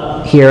have come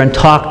up here and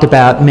talked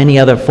about many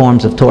other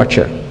forms of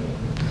torture.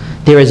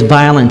 There is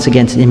violence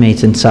against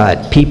inmates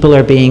inside. People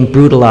are being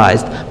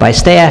brutalized by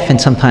staff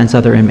and sometimes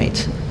other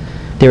inmates.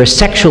 There is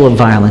sexual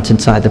violence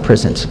inside the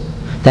prisons.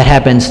 That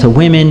happens to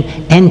women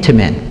and to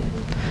men.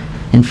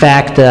 In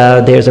fact,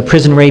 there's a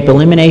Prison Rape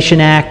Elimination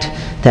Act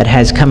that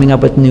has coming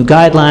up with new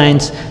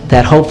guidelines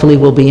that hopefully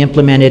will be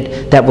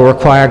implemented that will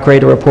require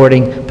greater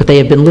reporting, but they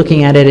have been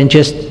looking at it, and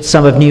just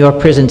some of New York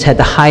prisons had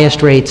the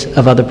highest rates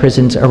of other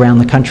prisons around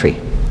the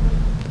country.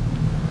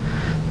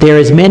 There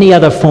is many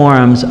other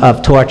forms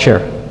of torture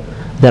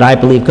that I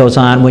believe goes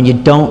on when you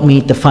don't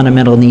meet the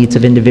fundamental needs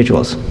of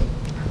individuals.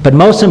 But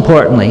most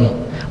importantly,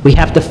 we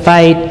have to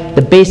fight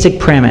the basic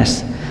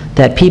premise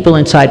that people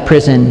inside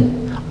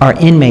prison are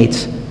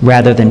inmates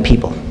rather than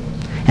people.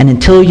 And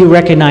until you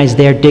recognize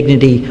their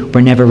dignity,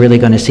 we're never really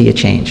going to see a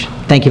change.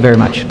 Thank you very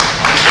much.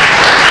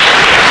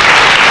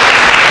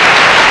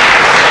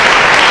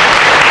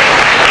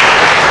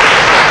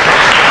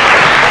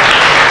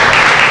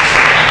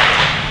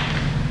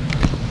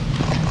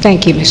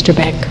 Thank you, Mr.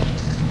 Beck.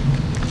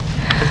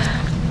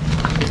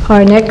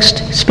 Our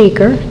next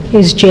speaker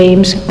is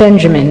James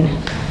Benjamin.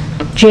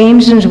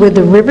 James is with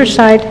the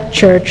Riverside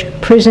Church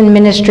Prison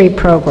Ministry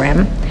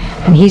Program,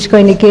 and he's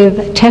going to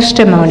give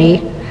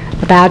testimony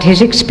about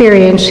his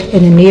experience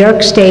in the New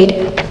York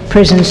State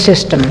prison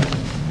system.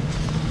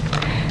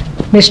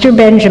 Mr.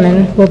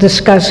 Benjamin will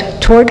discuss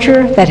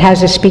torture that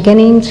has its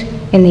beginnings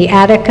in the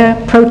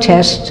Attica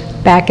protests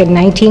back in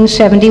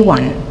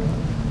 1971.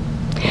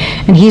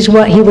 And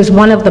he was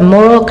one of the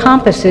moral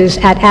compasses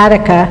at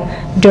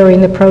Attica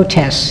during the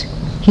protests.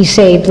 He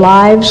saved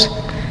lives,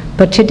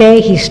 but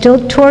today he's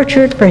still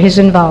tortured for his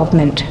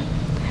involvement.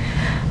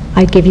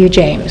 I give you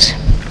James.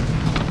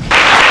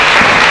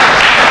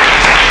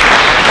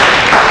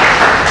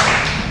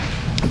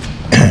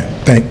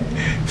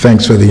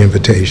 Thanks for the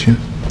invitation.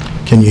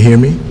 Can you hear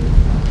me?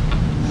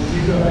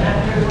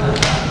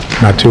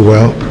 Not too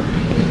well.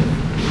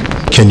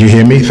 Can you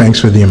hear me? Thanks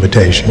for the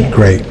invitation.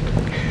 Great.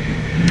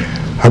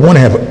 I want to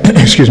have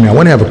I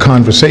want to have a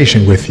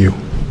conversation with you.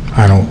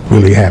 I don't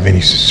really have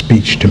any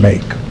speech to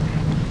make.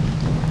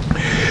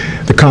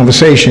 The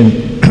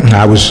conversation,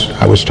 I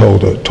was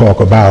told to talk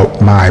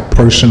about my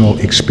personal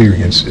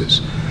experiences.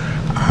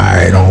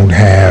 I don't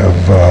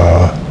have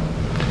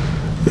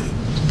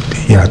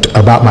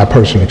about my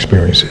personal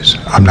experiences.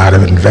 I'm not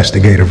an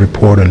investigative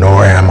reporter,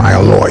 nor am I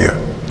a lawyer.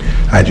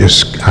 I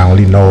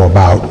only know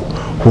about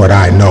what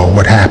I know,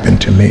 what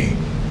happened to me.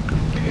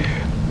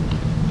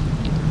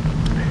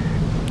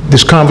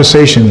 This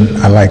conversation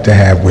I like to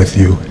have with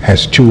you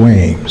has two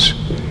aims.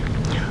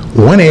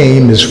 One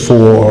aim is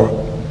for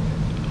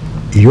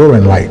your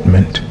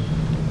enlightenment.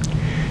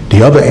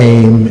 The other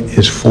aim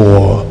is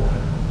for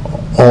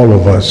all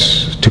of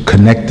us to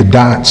connect the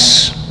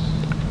dots,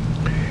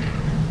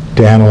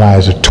 to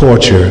analyze the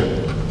torture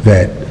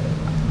that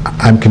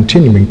I'm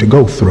continuing to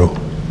go through.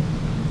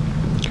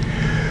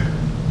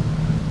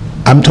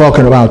 I'm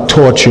talking about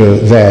torture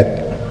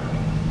that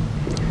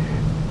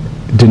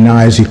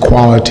denies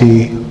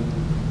equality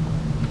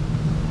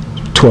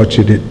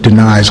torture that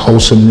denies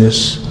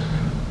wholesomeness,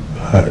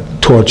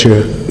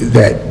 torture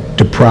that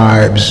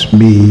deprives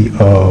me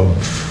of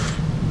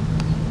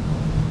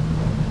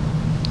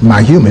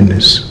my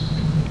humanness.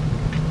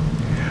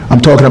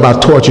 I'm talking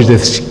about torture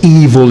that's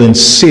evil,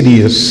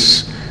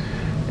 insidious,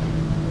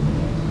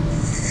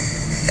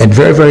 and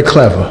very, very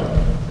clever.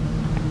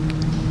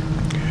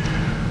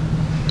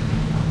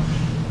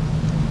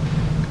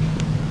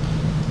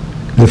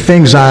 The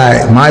things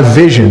my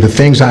vision, the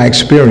things I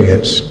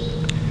experience,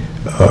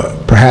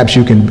 perhaps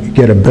you can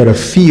get a better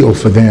feel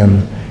for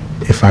them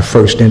if I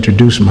first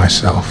introduce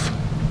myself.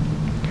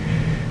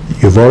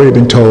 You've already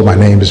been told my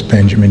name is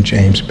Benjamin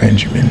James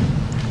Benjamin.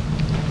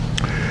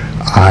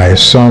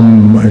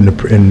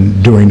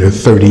 During the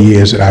 30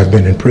 years that I've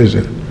been in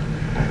prison,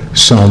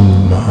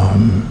 some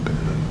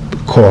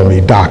call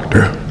me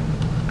doctor.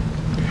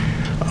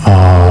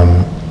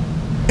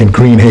 In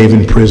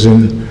Greenhaven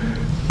prison,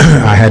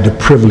 I had the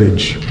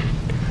privilege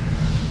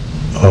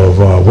of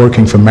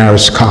working for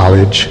Marist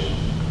College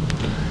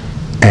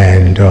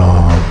and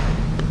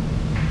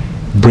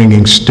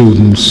bringing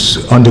students,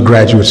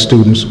 undergraduate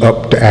students,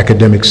 up to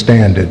academic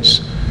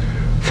standards.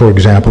 For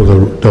example,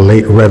 the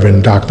late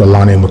Reverend Dr.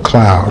 Lonnie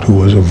McLeod, who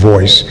was a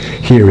voice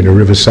here in the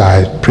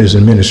Riverside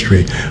Prison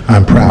Ministry.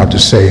 I'm proud to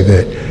say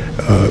that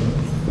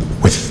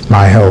with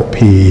my help,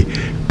 he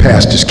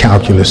passed his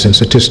calculus and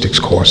statistics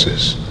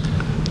courses.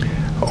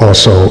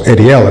 Also,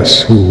 Eddie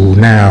Ellis, who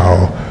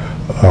now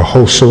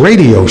hosts a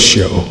radio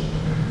show.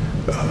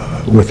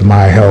 With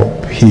my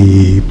help,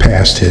 he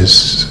passed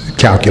his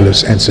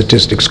calculus and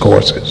statistics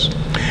courses.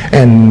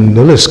 And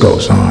the list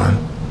goes on.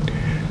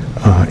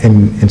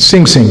 In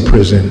Sing Sing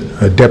prison,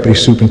 a deputy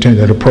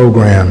superintendent of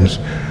programs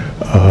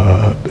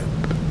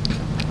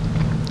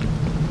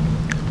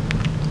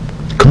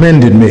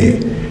commended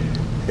me.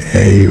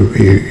 He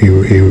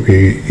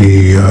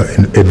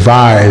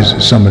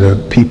advised some of the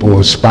people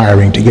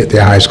aspiring to get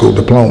their high school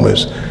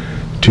diplomas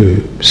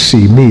to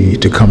see me,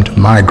 to come to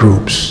my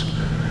groups,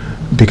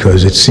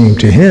 because it seemed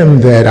to him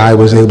that I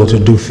was able to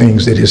do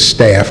things that his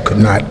staff could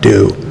not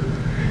do.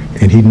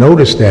 And he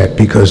noticed that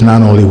because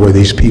not only were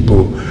these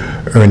people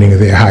earning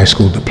their high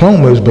school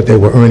diplomas, but they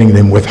were earning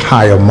them with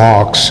higher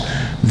marks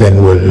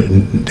than were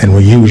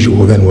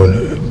usual.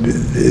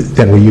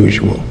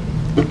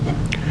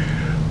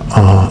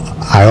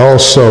 I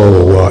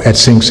also, at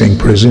Sing Sing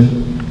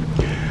prison,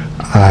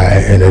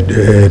 in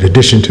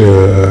addition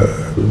to,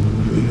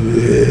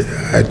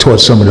 I taught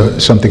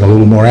something a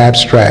little more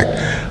abstract.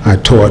 I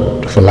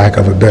taught, for lack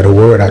of a better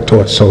word, I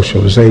taught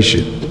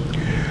socialization.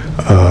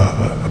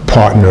 A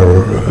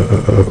partner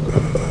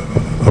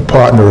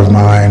of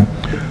mine,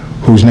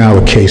 who's now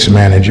a case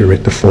manager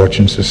at the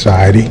Fortune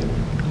Society,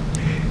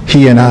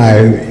 he and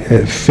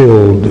I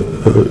filled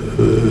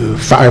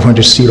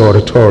 500-seat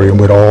auditorium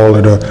with all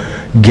of the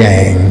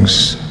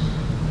gangs.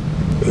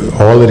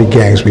 All of the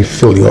gangs, we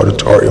filled the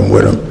auditorium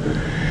with them.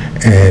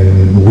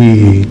 And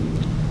we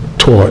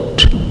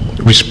taught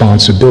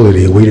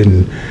responsibility. We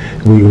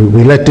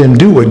let them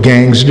do what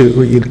gangs do.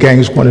 What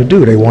gangs want to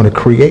do. They want to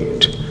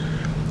create,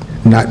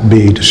 not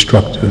be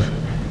destructive.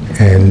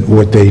 And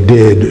what they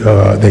did,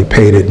 they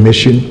paid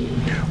admission,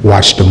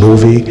 watched a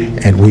movie,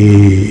 and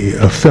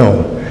a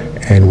film,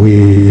 and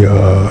we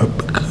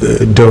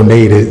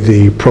donated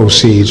the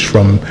proceeds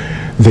from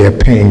their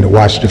paying to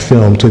watch the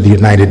film to the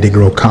United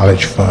Negro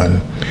College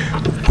Fund.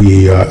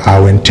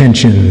 Our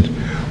intentions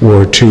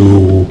were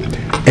to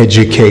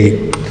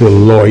educate the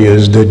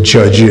lawyers, the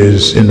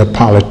judges, and the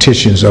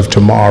politicians of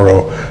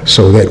tomorrow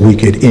so that we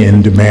could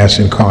end mass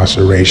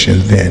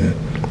incarceration then.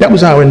 That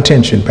was our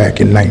intention back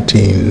in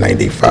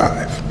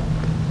 1995.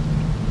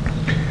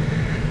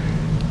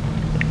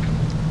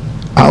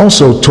 I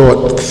also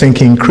taught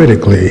thinking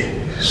critically,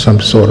 some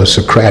sort of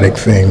Socratic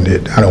thing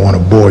that I don't want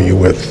to bore you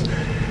with,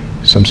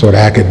 some sort of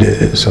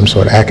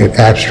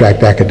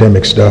abstract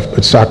academic stuff,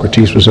 but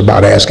Socrates was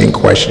about asking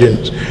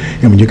questions.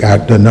 And when you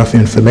got enough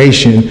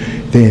information,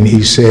 then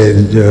he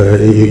said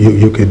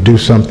you could do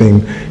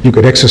something, you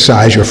could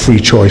exercise your free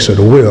choice of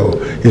the will,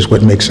 is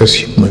what makes us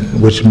human,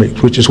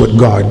 which is what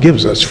God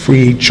gives us,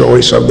 free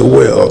choice of the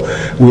will.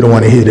 We don't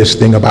want to hear this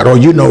thing about, oh,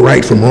 you know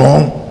right from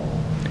wrong.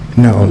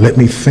 No, let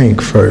me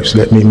think first.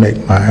 Let me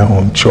make my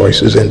own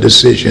choices and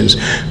decisions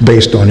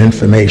based on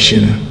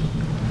information.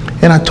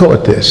 And I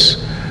taught this.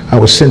 I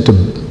was sent to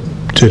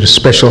the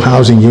special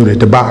housing unit,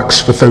 the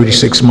box, for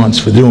 36 months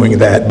for doing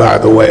that, by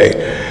the way.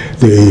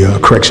 The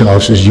Correction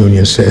Officers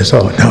Union says,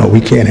 oh, no, we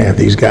can't have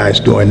these guys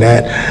doing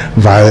that.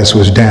 Violence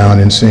was down,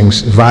 and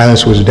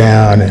violence was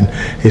down, and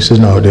he says,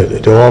 no,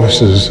 the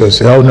officers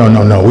say, oh, no,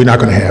 we're not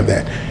going to have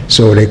that.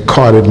 So they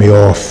carted me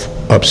off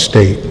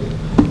upstate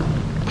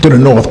to the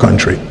North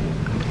Country.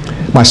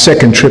 My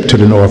second trip to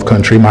the North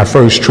Country, my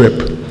first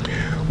trip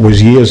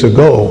was years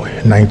ago,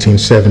 in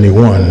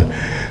 1971.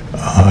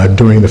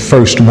 During the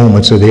first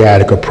moments of the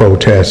Attica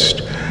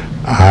protest,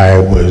 I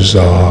was,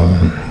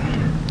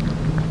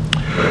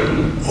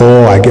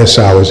 I guess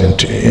I was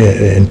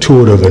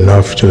intuitive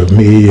enough to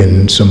me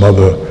and some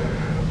other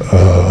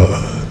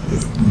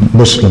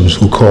Muslims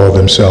who call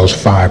themselves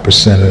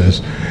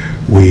 5%ers.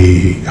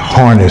 We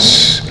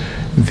harness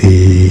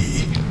the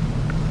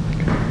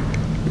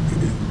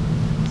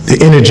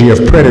energy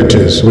of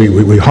predators.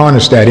 We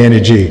harness that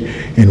energy,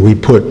 and we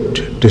put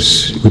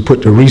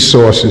the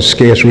resources,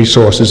 scarce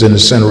resources, in the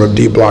center of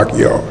D Block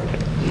Yard.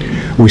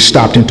 We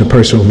stopped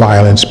interpersonal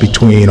violence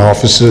between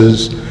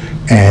officers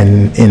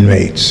and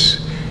inmates.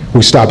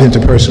 We stopped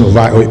interpersonal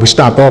violence. We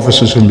stopped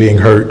officers from being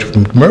hurt,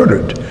 from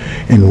murdered,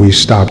 and we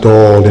stopped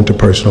all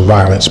interpersonal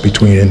violence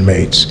between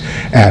inmates.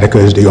 Attica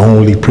is the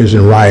only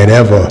prison riot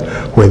ever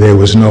where there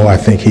was no, I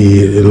think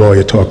the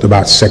lawyer talked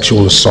about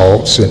sexual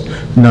assaults, and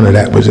none of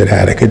that was at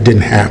Attica. It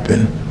didn't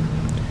happen.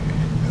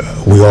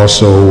 We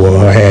also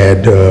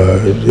had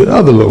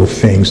other little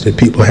things that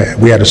people had.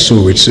 We had a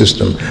sewage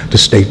system. The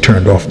state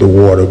turned off the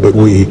water, but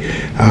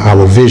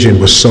our vision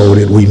was so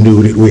that we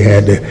knew that we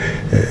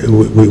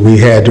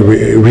had to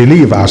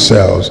relieve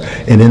ourselves.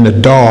 And in the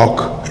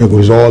dark, it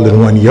was all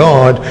in one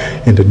yard.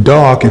 In the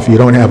dark, if you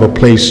don't have a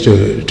place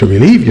to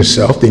relieve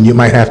yourself, then you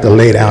might have to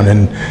lay down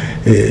and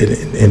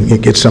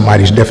get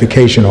somebody's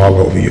defecation all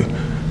over you.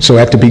 So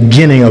at the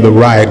beginning of the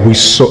riot,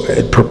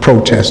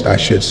 protest, I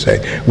should say,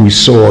 we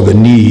saw the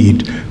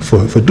need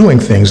for doing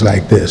things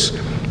like this.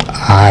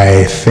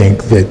 I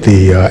think that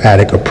the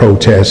Attica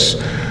protests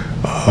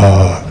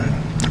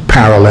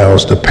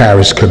parallels the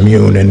Paris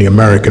Commune and the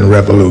American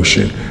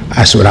Revolution.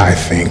 That's what I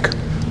think.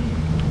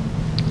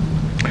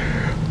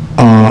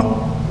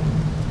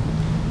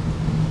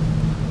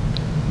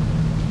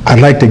 I'd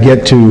like to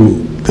get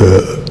to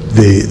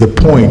the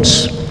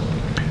points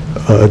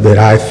that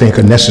I think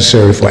are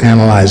necessary for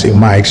analyzing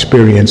my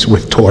experience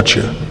with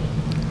torture.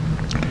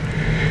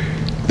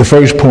 The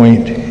first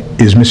point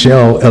is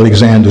Michelle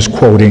Alexander's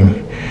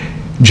quoting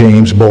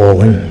James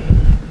Baldwin.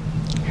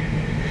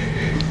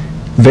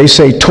 They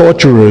say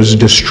torturers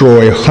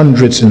destroy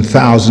hundreds and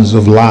thousands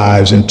of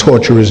lives, and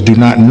torturers do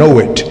not know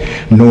it,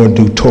 nor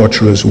do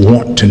torturers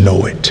want to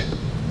know it.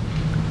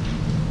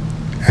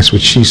 That's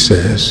what she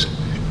says.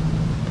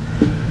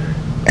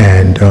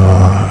 And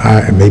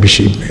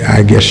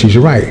I guess she's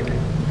right.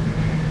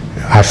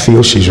 I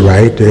feel she's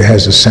right. It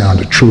has a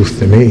sound of truth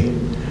to me.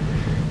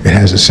 It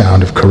has a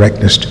sound of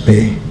correctness to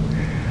me.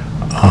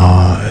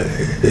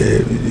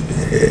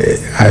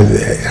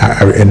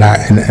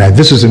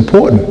 This is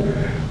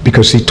important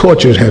because, see,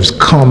 torture has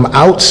come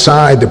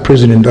outside the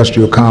prison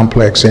industrial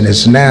complex and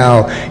is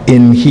now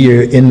in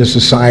here in the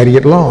society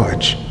at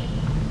large.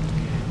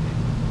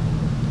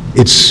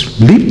 It's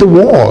leaped the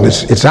wall.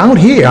 It's out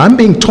here. I'm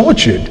being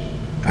tortured.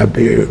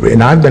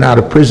 And I've been out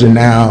of prison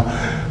now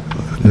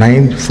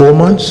 4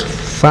 months,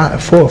 4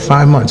 or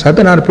 5 months. I've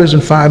been out of prison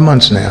 5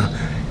 months now,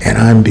 and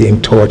I'm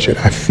being tortured.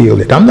 I feel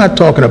it. I'm not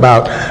talking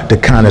about the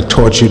kind of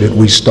torture that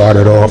we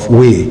started off,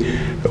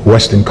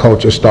 Western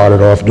culture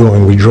started off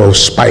doing. We drove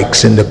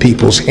spikes into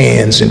people's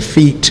hands and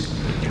feet.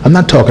 I'm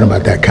not talking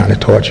about that kind of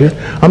torture.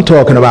 I'm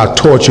talking about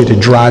torture that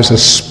drives a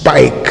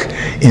spike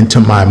into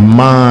my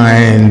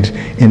mind,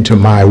 into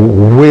my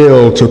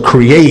will to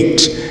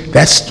create.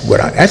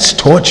 That's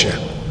torture.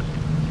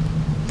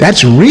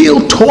 That's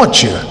real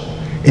torture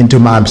into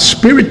my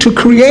spirit to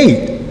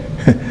create.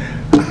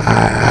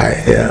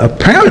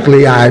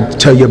 Apparently, I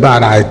tell you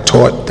about, I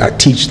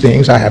teach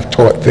things, I have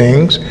taught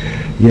things.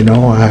 You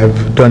know,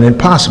 I've done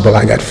impossible.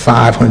 I got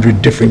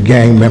 500 different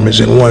gang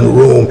members in one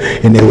room,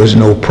 and there was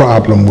no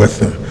problem with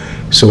them.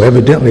 So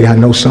evidently, I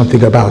know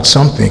something about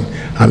something.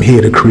 I'm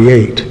here to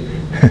create.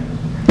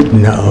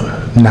 No.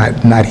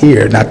 Not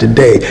here, not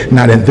today,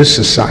 not in this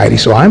society.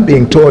 So I'm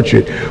being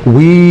tortured.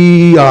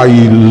 We are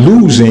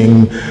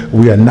losing.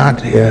 We're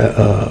not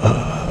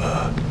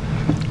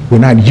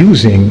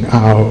using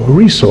our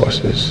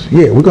resources.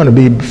 Yeah, we're going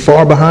to be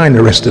far behind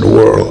the rest of the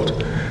world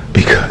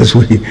because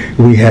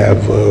we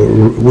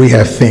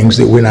have things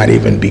that we're not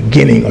even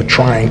beginning or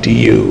trying to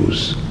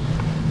use.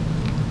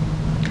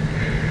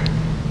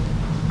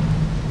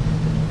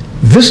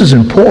 This is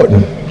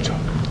important.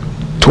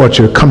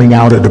 Torture coming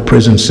out of the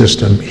prison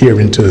system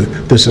here into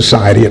the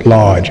society at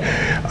large.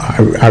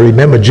 I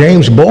remember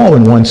James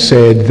Baldwin once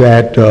said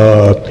that,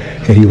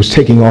 and he was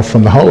taking off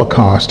from the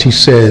Holocaust, he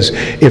says,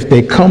 if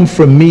they come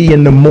for me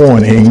in the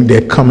morning,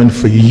 they're coming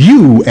for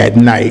you at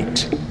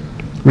night.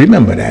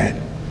 Remember that.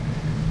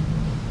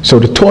 So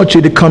the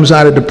torture that comes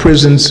out of the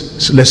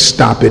prisons, let's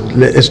stop it.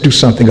 Let's do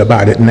something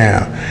about it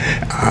now.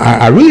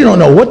 I really don't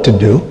know what to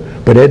do.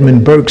 But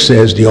Edmund Burke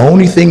says the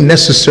only thing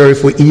necessary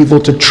for evil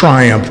to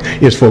triumph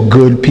is for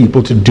good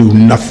people to do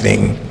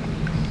nothing.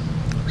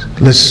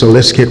 So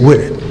let's get with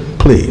it,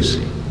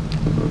 please.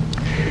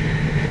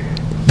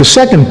 The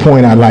second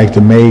point I'd like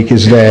to make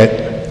is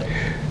that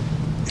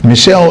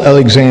Michelle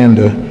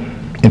Alexander,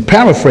 in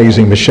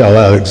paraphrasing Michelle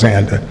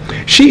Alexander,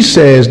 she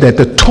says that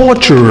the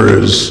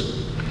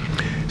torturers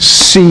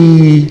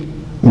see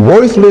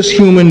worthless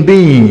human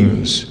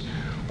beings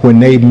when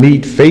they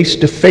meet face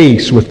to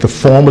face with the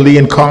formerly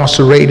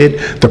incarcerated,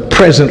 the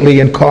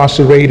presently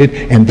incarcerated,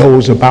 and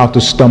those about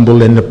to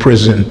stumble into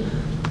prison.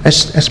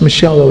 That's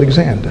Michelle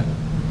Alexander.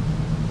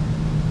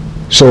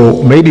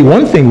 So maybe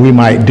one thing we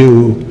might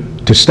do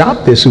to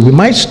stop this is we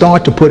might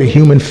start to put a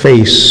human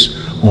face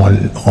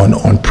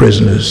on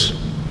prisoners.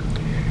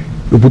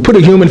 If we put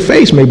a human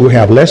face, maybe we'll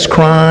have less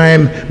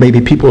crime, maybe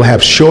people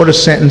have shorter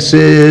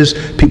sentences,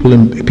 people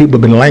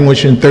have been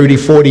languishing 30,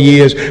 40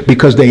 years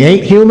because they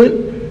ain't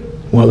human.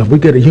 Well, if we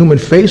get a human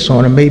face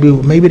on them,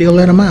 maybe they'll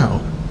let them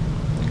out.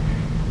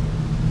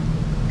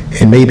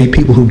 And maybe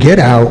people who get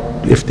out,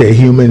 if they're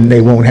human,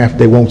 they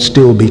won't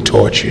still be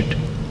tortured.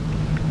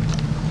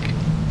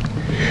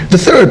 The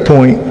third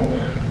point,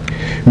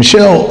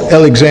 Michelle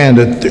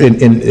Alexander,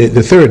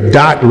 the third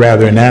dot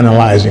rather, in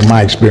analyzing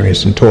my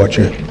experience in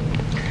torture,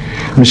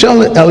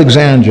 Michelle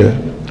Alexander,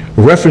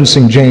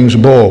 referencing James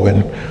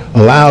Baldwin,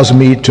 allows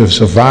me to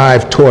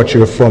survive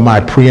torture for my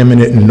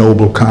preeminent and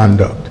noble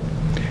conduct.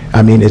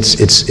 I mean,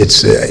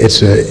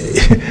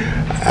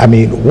 I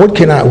mean, what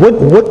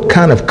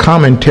kind of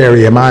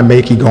commentary am I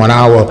making on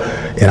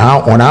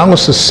our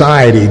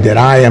society that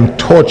I am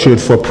tortured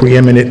for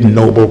preeminent and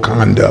noble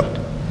conduct?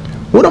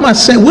 What am I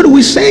saying? What are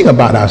we saying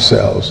about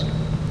ourselves?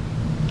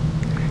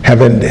 I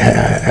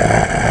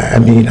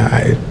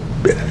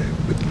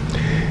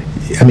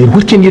mean,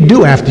 what can you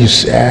do after you?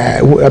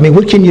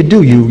 What can you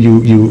do?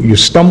 You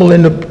stumble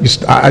into.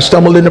 I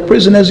stumbled into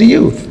prison as a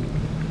youth.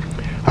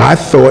 I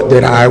thought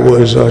that I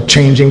was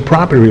changing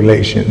property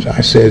relations. I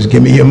says,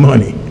 "Give me your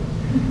money."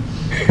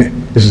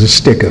 This is a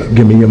sticker.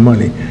 Give me your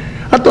money.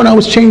 I thought I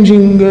was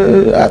changing.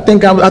 I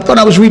thought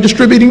I was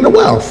redistributing the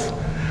wealth.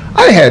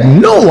 I had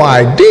no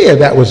idea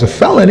that was a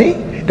felony.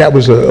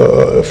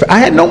 I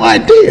had no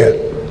idea.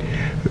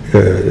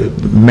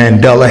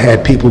 Mandela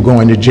had people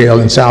going to jail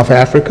in South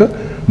Africa.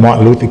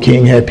 Martin Luther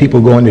King had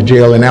people going to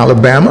jail in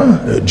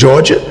Alabama,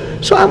 Georgia.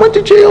 So I went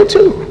to jail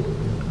too.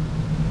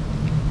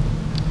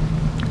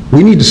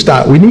 We need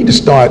to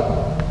start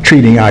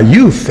treating our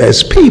youth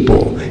as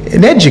people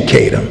and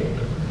educate them.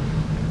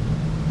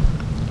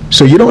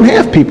 So you don't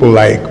have people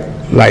like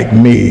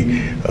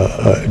me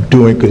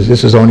doing, because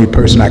this is the only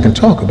person I can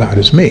talk about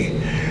is me.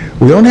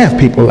 We don't have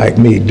people like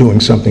me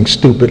doing something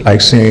stupid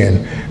like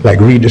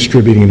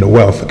redistributing the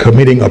wealth,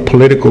 committing a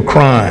political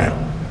crime.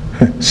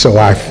 So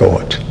I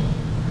thought.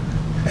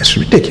 That's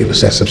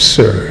ridiculous, that's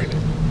absurd.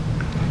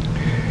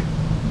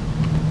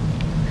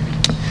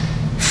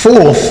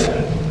 Fourth,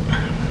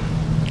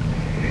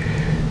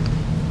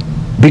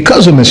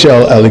 because of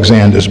Michelle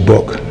Alexander's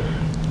book,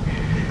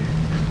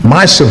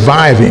 my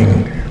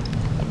surviving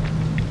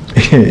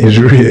is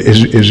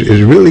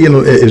really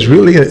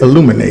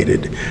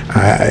illuminated.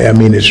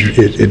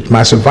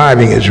 My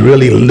surviving is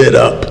really lit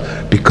up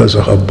because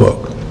of her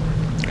book.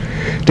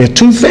 There are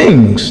two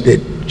things that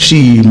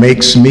she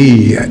makes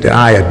me, that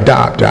I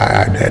adopt.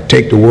 I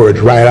take the words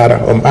right out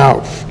of her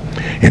mouth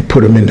and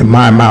put them into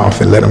my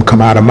mouth and let them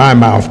come out of my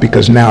mouth,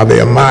 because now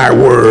they are my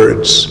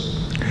words.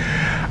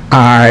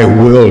 I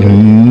will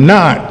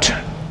not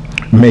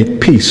make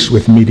peace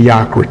with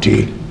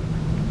mediocrity.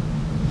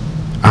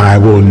 I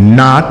will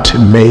not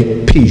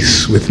make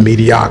peace with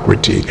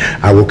mediocrity.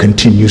 I will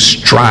continue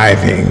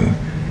striving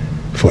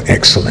for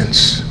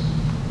excellence.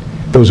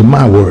 Those are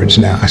my words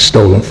now. I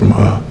stole them from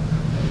her.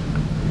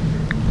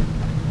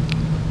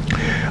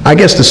 I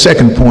guess the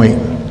second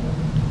point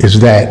is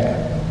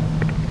that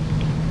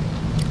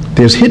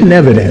there's hidden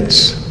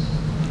evidence.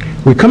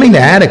 We're coming to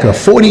Attica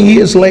 40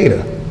 years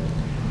later.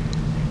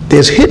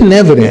 There's hidden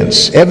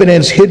evidence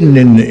hidden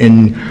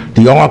in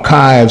the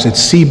archives at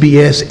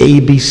CBS,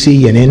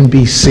 ABC, and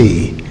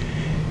NBC.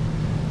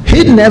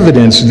 Hidden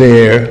evidence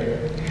there,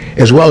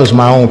 as well as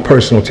my own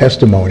personal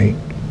testimony,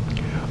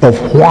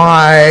 of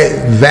why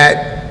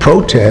that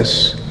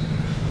protest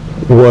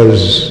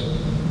was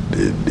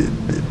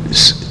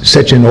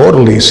such an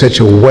orderly, such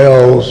a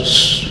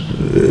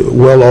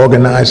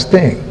well-organized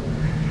thing.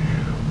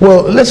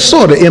 Well, let's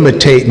sort of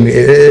imitate,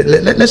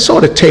 let's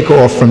sort of take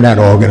off from that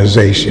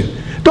organization.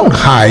 Don't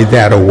hide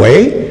that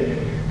away.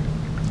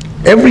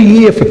 Every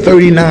year for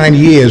 39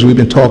 years, we've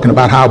been talking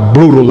about how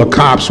brutal the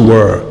cops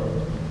were.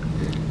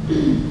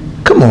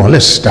 Come on,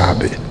 let's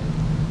stop it.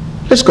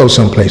 Let's go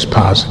someplace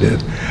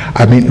positive.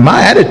 I mean,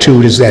 my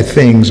attitude is that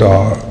things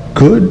are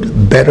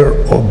good, better,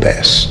 or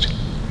best.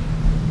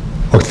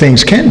 Or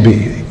things can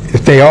be.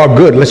 If they are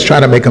good, let's try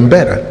to make them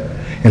better.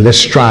 And let's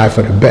strive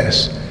for the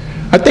best.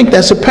 I think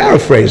that's a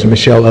paraphrase of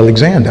Michelle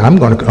Alexander. I'm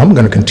going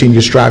to continue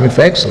striving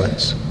for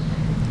excellence.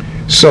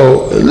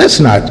 So let's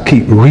not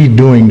keep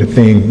redoing the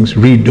things,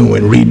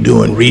 redoing.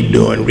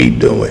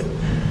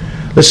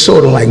 Let's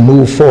sort of like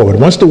move forward.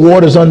 Once the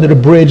water's under the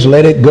bridge,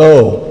 let it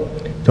go.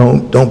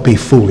 Don't be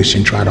foolish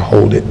and try to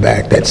hold it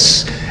back.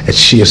 That's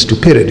sheer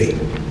stupidity.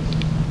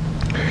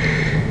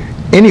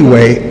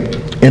 Anyway,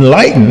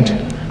 enlightened,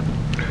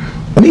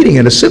 meeting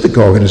at a civic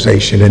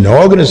organization, and the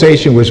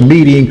organization was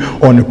meeting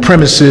on the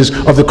premises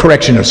of the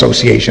Correction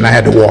Association. I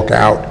had to walk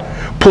out,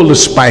 pull the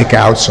spike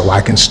out so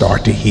I can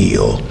start to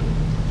heal.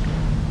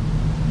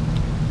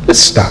 Let's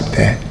stop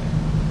that.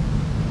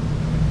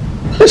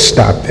 Let's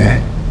stop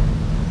that.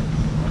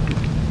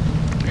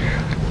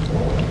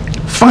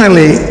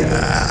 Finally,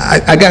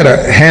 I got a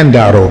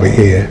handout over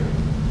here.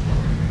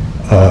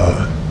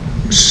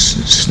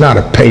 It's not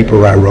a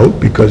paper I wrote,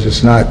 because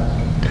it's not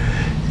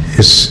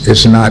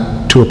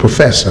to a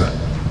professor.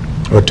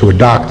 or to a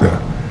doctor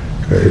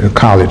in a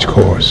college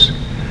course.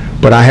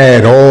 But I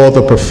had all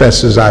the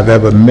professors I've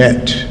ever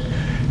met,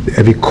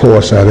 every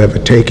course I've ever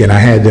taken, I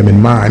had them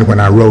in mind when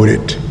I wrote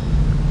it.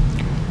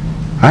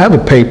 I have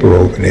a paper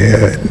over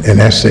there, an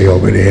essay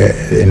over there,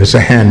 and it's a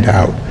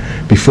handout.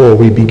 Before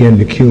we begin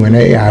the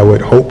Q&A, I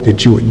would hope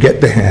that you would get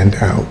the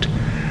handout.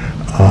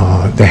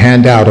 The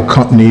handout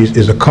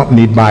is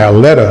accompanied by a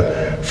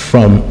letter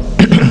from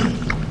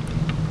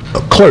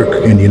a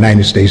clerk in the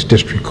United States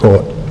District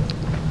Court.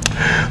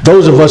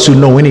 Those of us who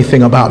know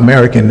anything about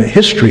American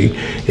history,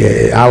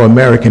 our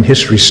American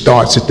history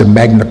starts at the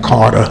Magna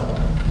Carta.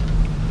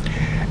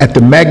 At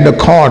the Magna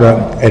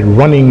Carta, at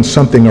running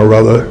something or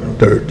other,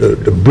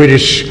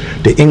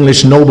 the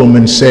English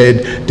nobleman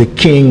said, the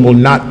king will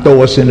not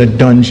throw us in a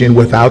dungeon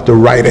without the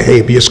right of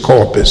habeas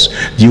corpus.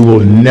 You will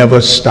never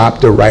stop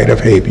the right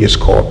of habeas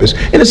corpus.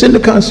 And it's in the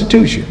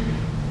Constitution.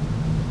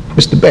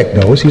 Mr. Beck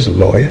knows, he's a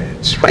lawyer.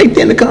 It's right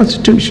there in the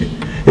Constitution.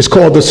 It's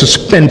called the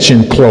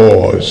suspension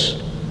clause.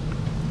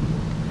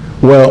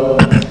 Well,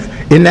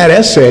 in that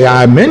essay,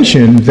 I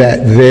mentioned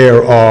that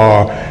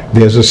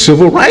there's a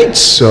civil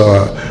rights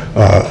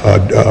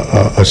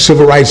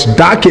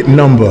docket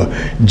number.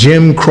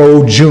 Jim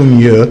Crow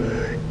Jr.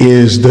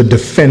 is the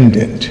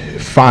defendant,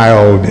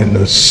 filed in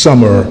the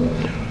summer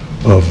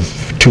of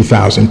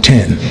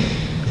 2010.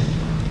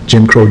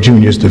 Jim Crow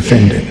Jr. is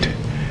defendant,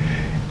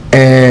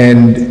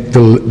 and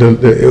the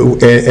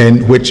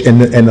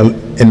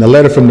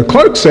letter from the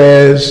clerk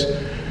says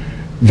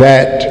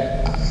that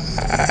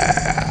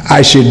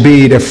I should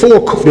be. There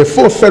are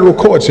four federal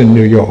courts in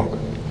New York.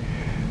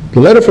 The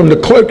letter from the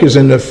clerk is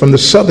from the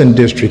Southern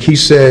District. He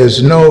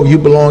says, no, you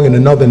belong in the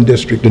Northern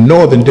District. The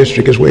Northern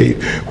District is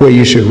where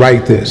you should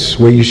write this,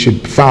 where you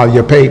should file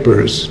your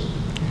papers.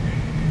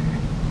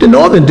 The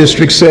Northern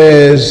District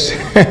says,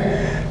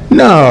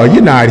 no,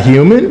 you're not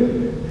human.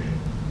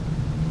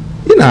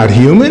 You're not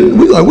human.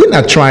 We're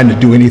not trying to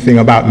do anything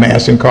about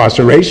mass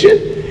incarceration.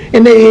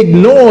 And they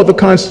ignore the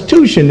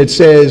Constitution that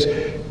says,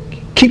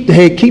 the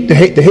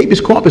habeas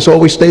corpus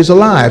always stays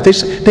alive.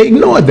 They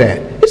ignore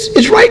that.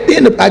 It's right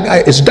there.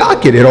 It's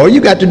docketed. All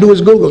you got to do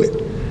is Google it.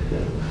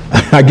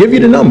 I give you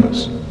the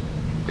numbers.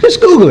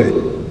 Just Google it.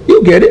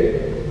 You'll get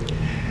it.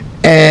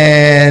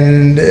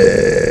 And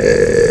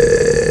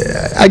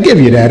I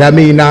give you that. I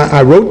mean,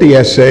 I wrote the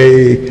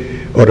essay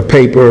or the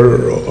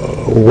paper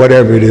or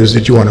whatever it is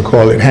that you want to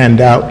call it,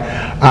 handout.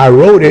 I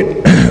wrote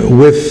it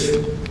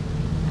with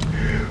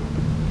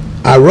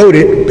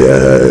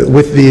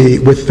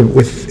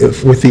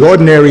the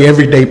ordinary,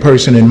 everyday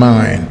person in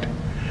mind.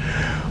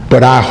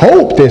 But I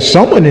hope there's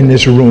someone in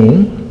this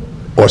room,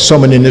 or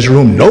someone in this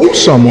room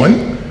knows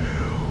someone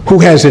who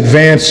has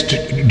advanced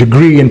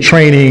degree and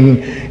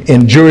training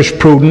in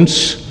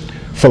jurisprudence,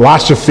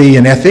 philosophy,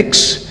 and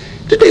ethics,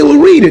 that they will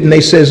read it and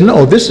they says,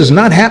 no, this is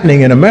not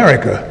happening in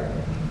America.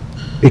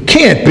 It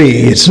can't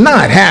be. It's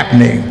not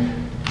happening.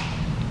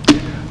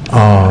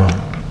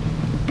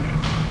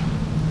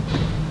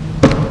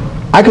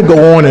 I could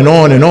go on and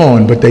on and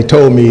on, but they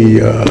told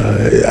me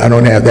I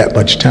don't have that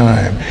much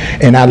time.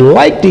 And I'd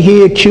like to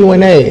hear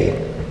Q&A.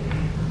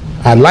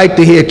 I'd like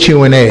to hear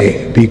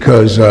Q&A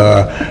because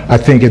I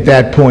think at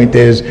that point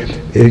there's,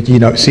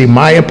 see,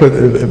 my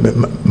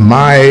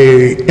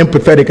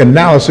empathetic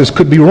analysis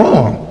could be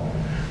wrong.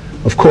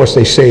 Of course,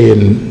 they say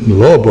in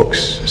law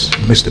books,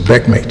 Mr.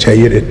 Beck may tell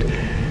you that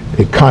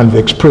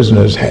convicts,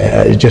 prisoners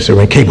just are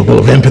incapable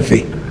of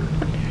empathy.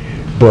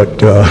 But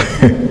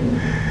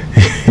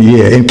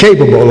yeah,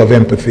 incapable of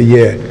empathy,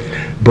 yeah.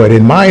 But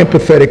in my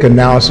empathetic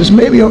analysis,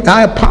 maybe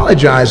I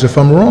apologize if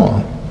I'm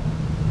wrong.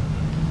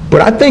 But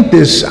I think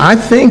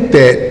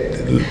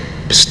that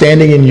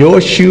standing in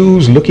your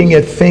shoes, looking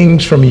at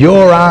things from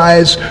your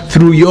eyes,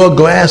 through your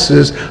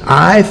glasses,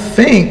 I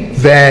think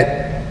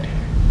that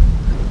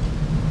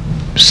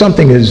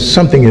something is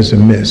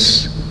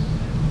amiss.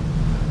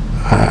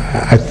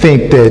 I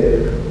think that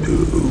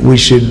we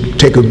should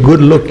take a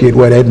good look at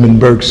what Edmund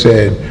Burke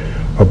said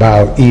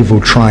about evil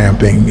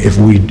triumphing if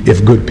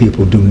good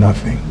people do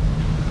nothing.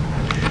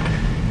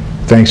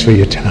 Thanks for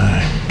your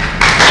time.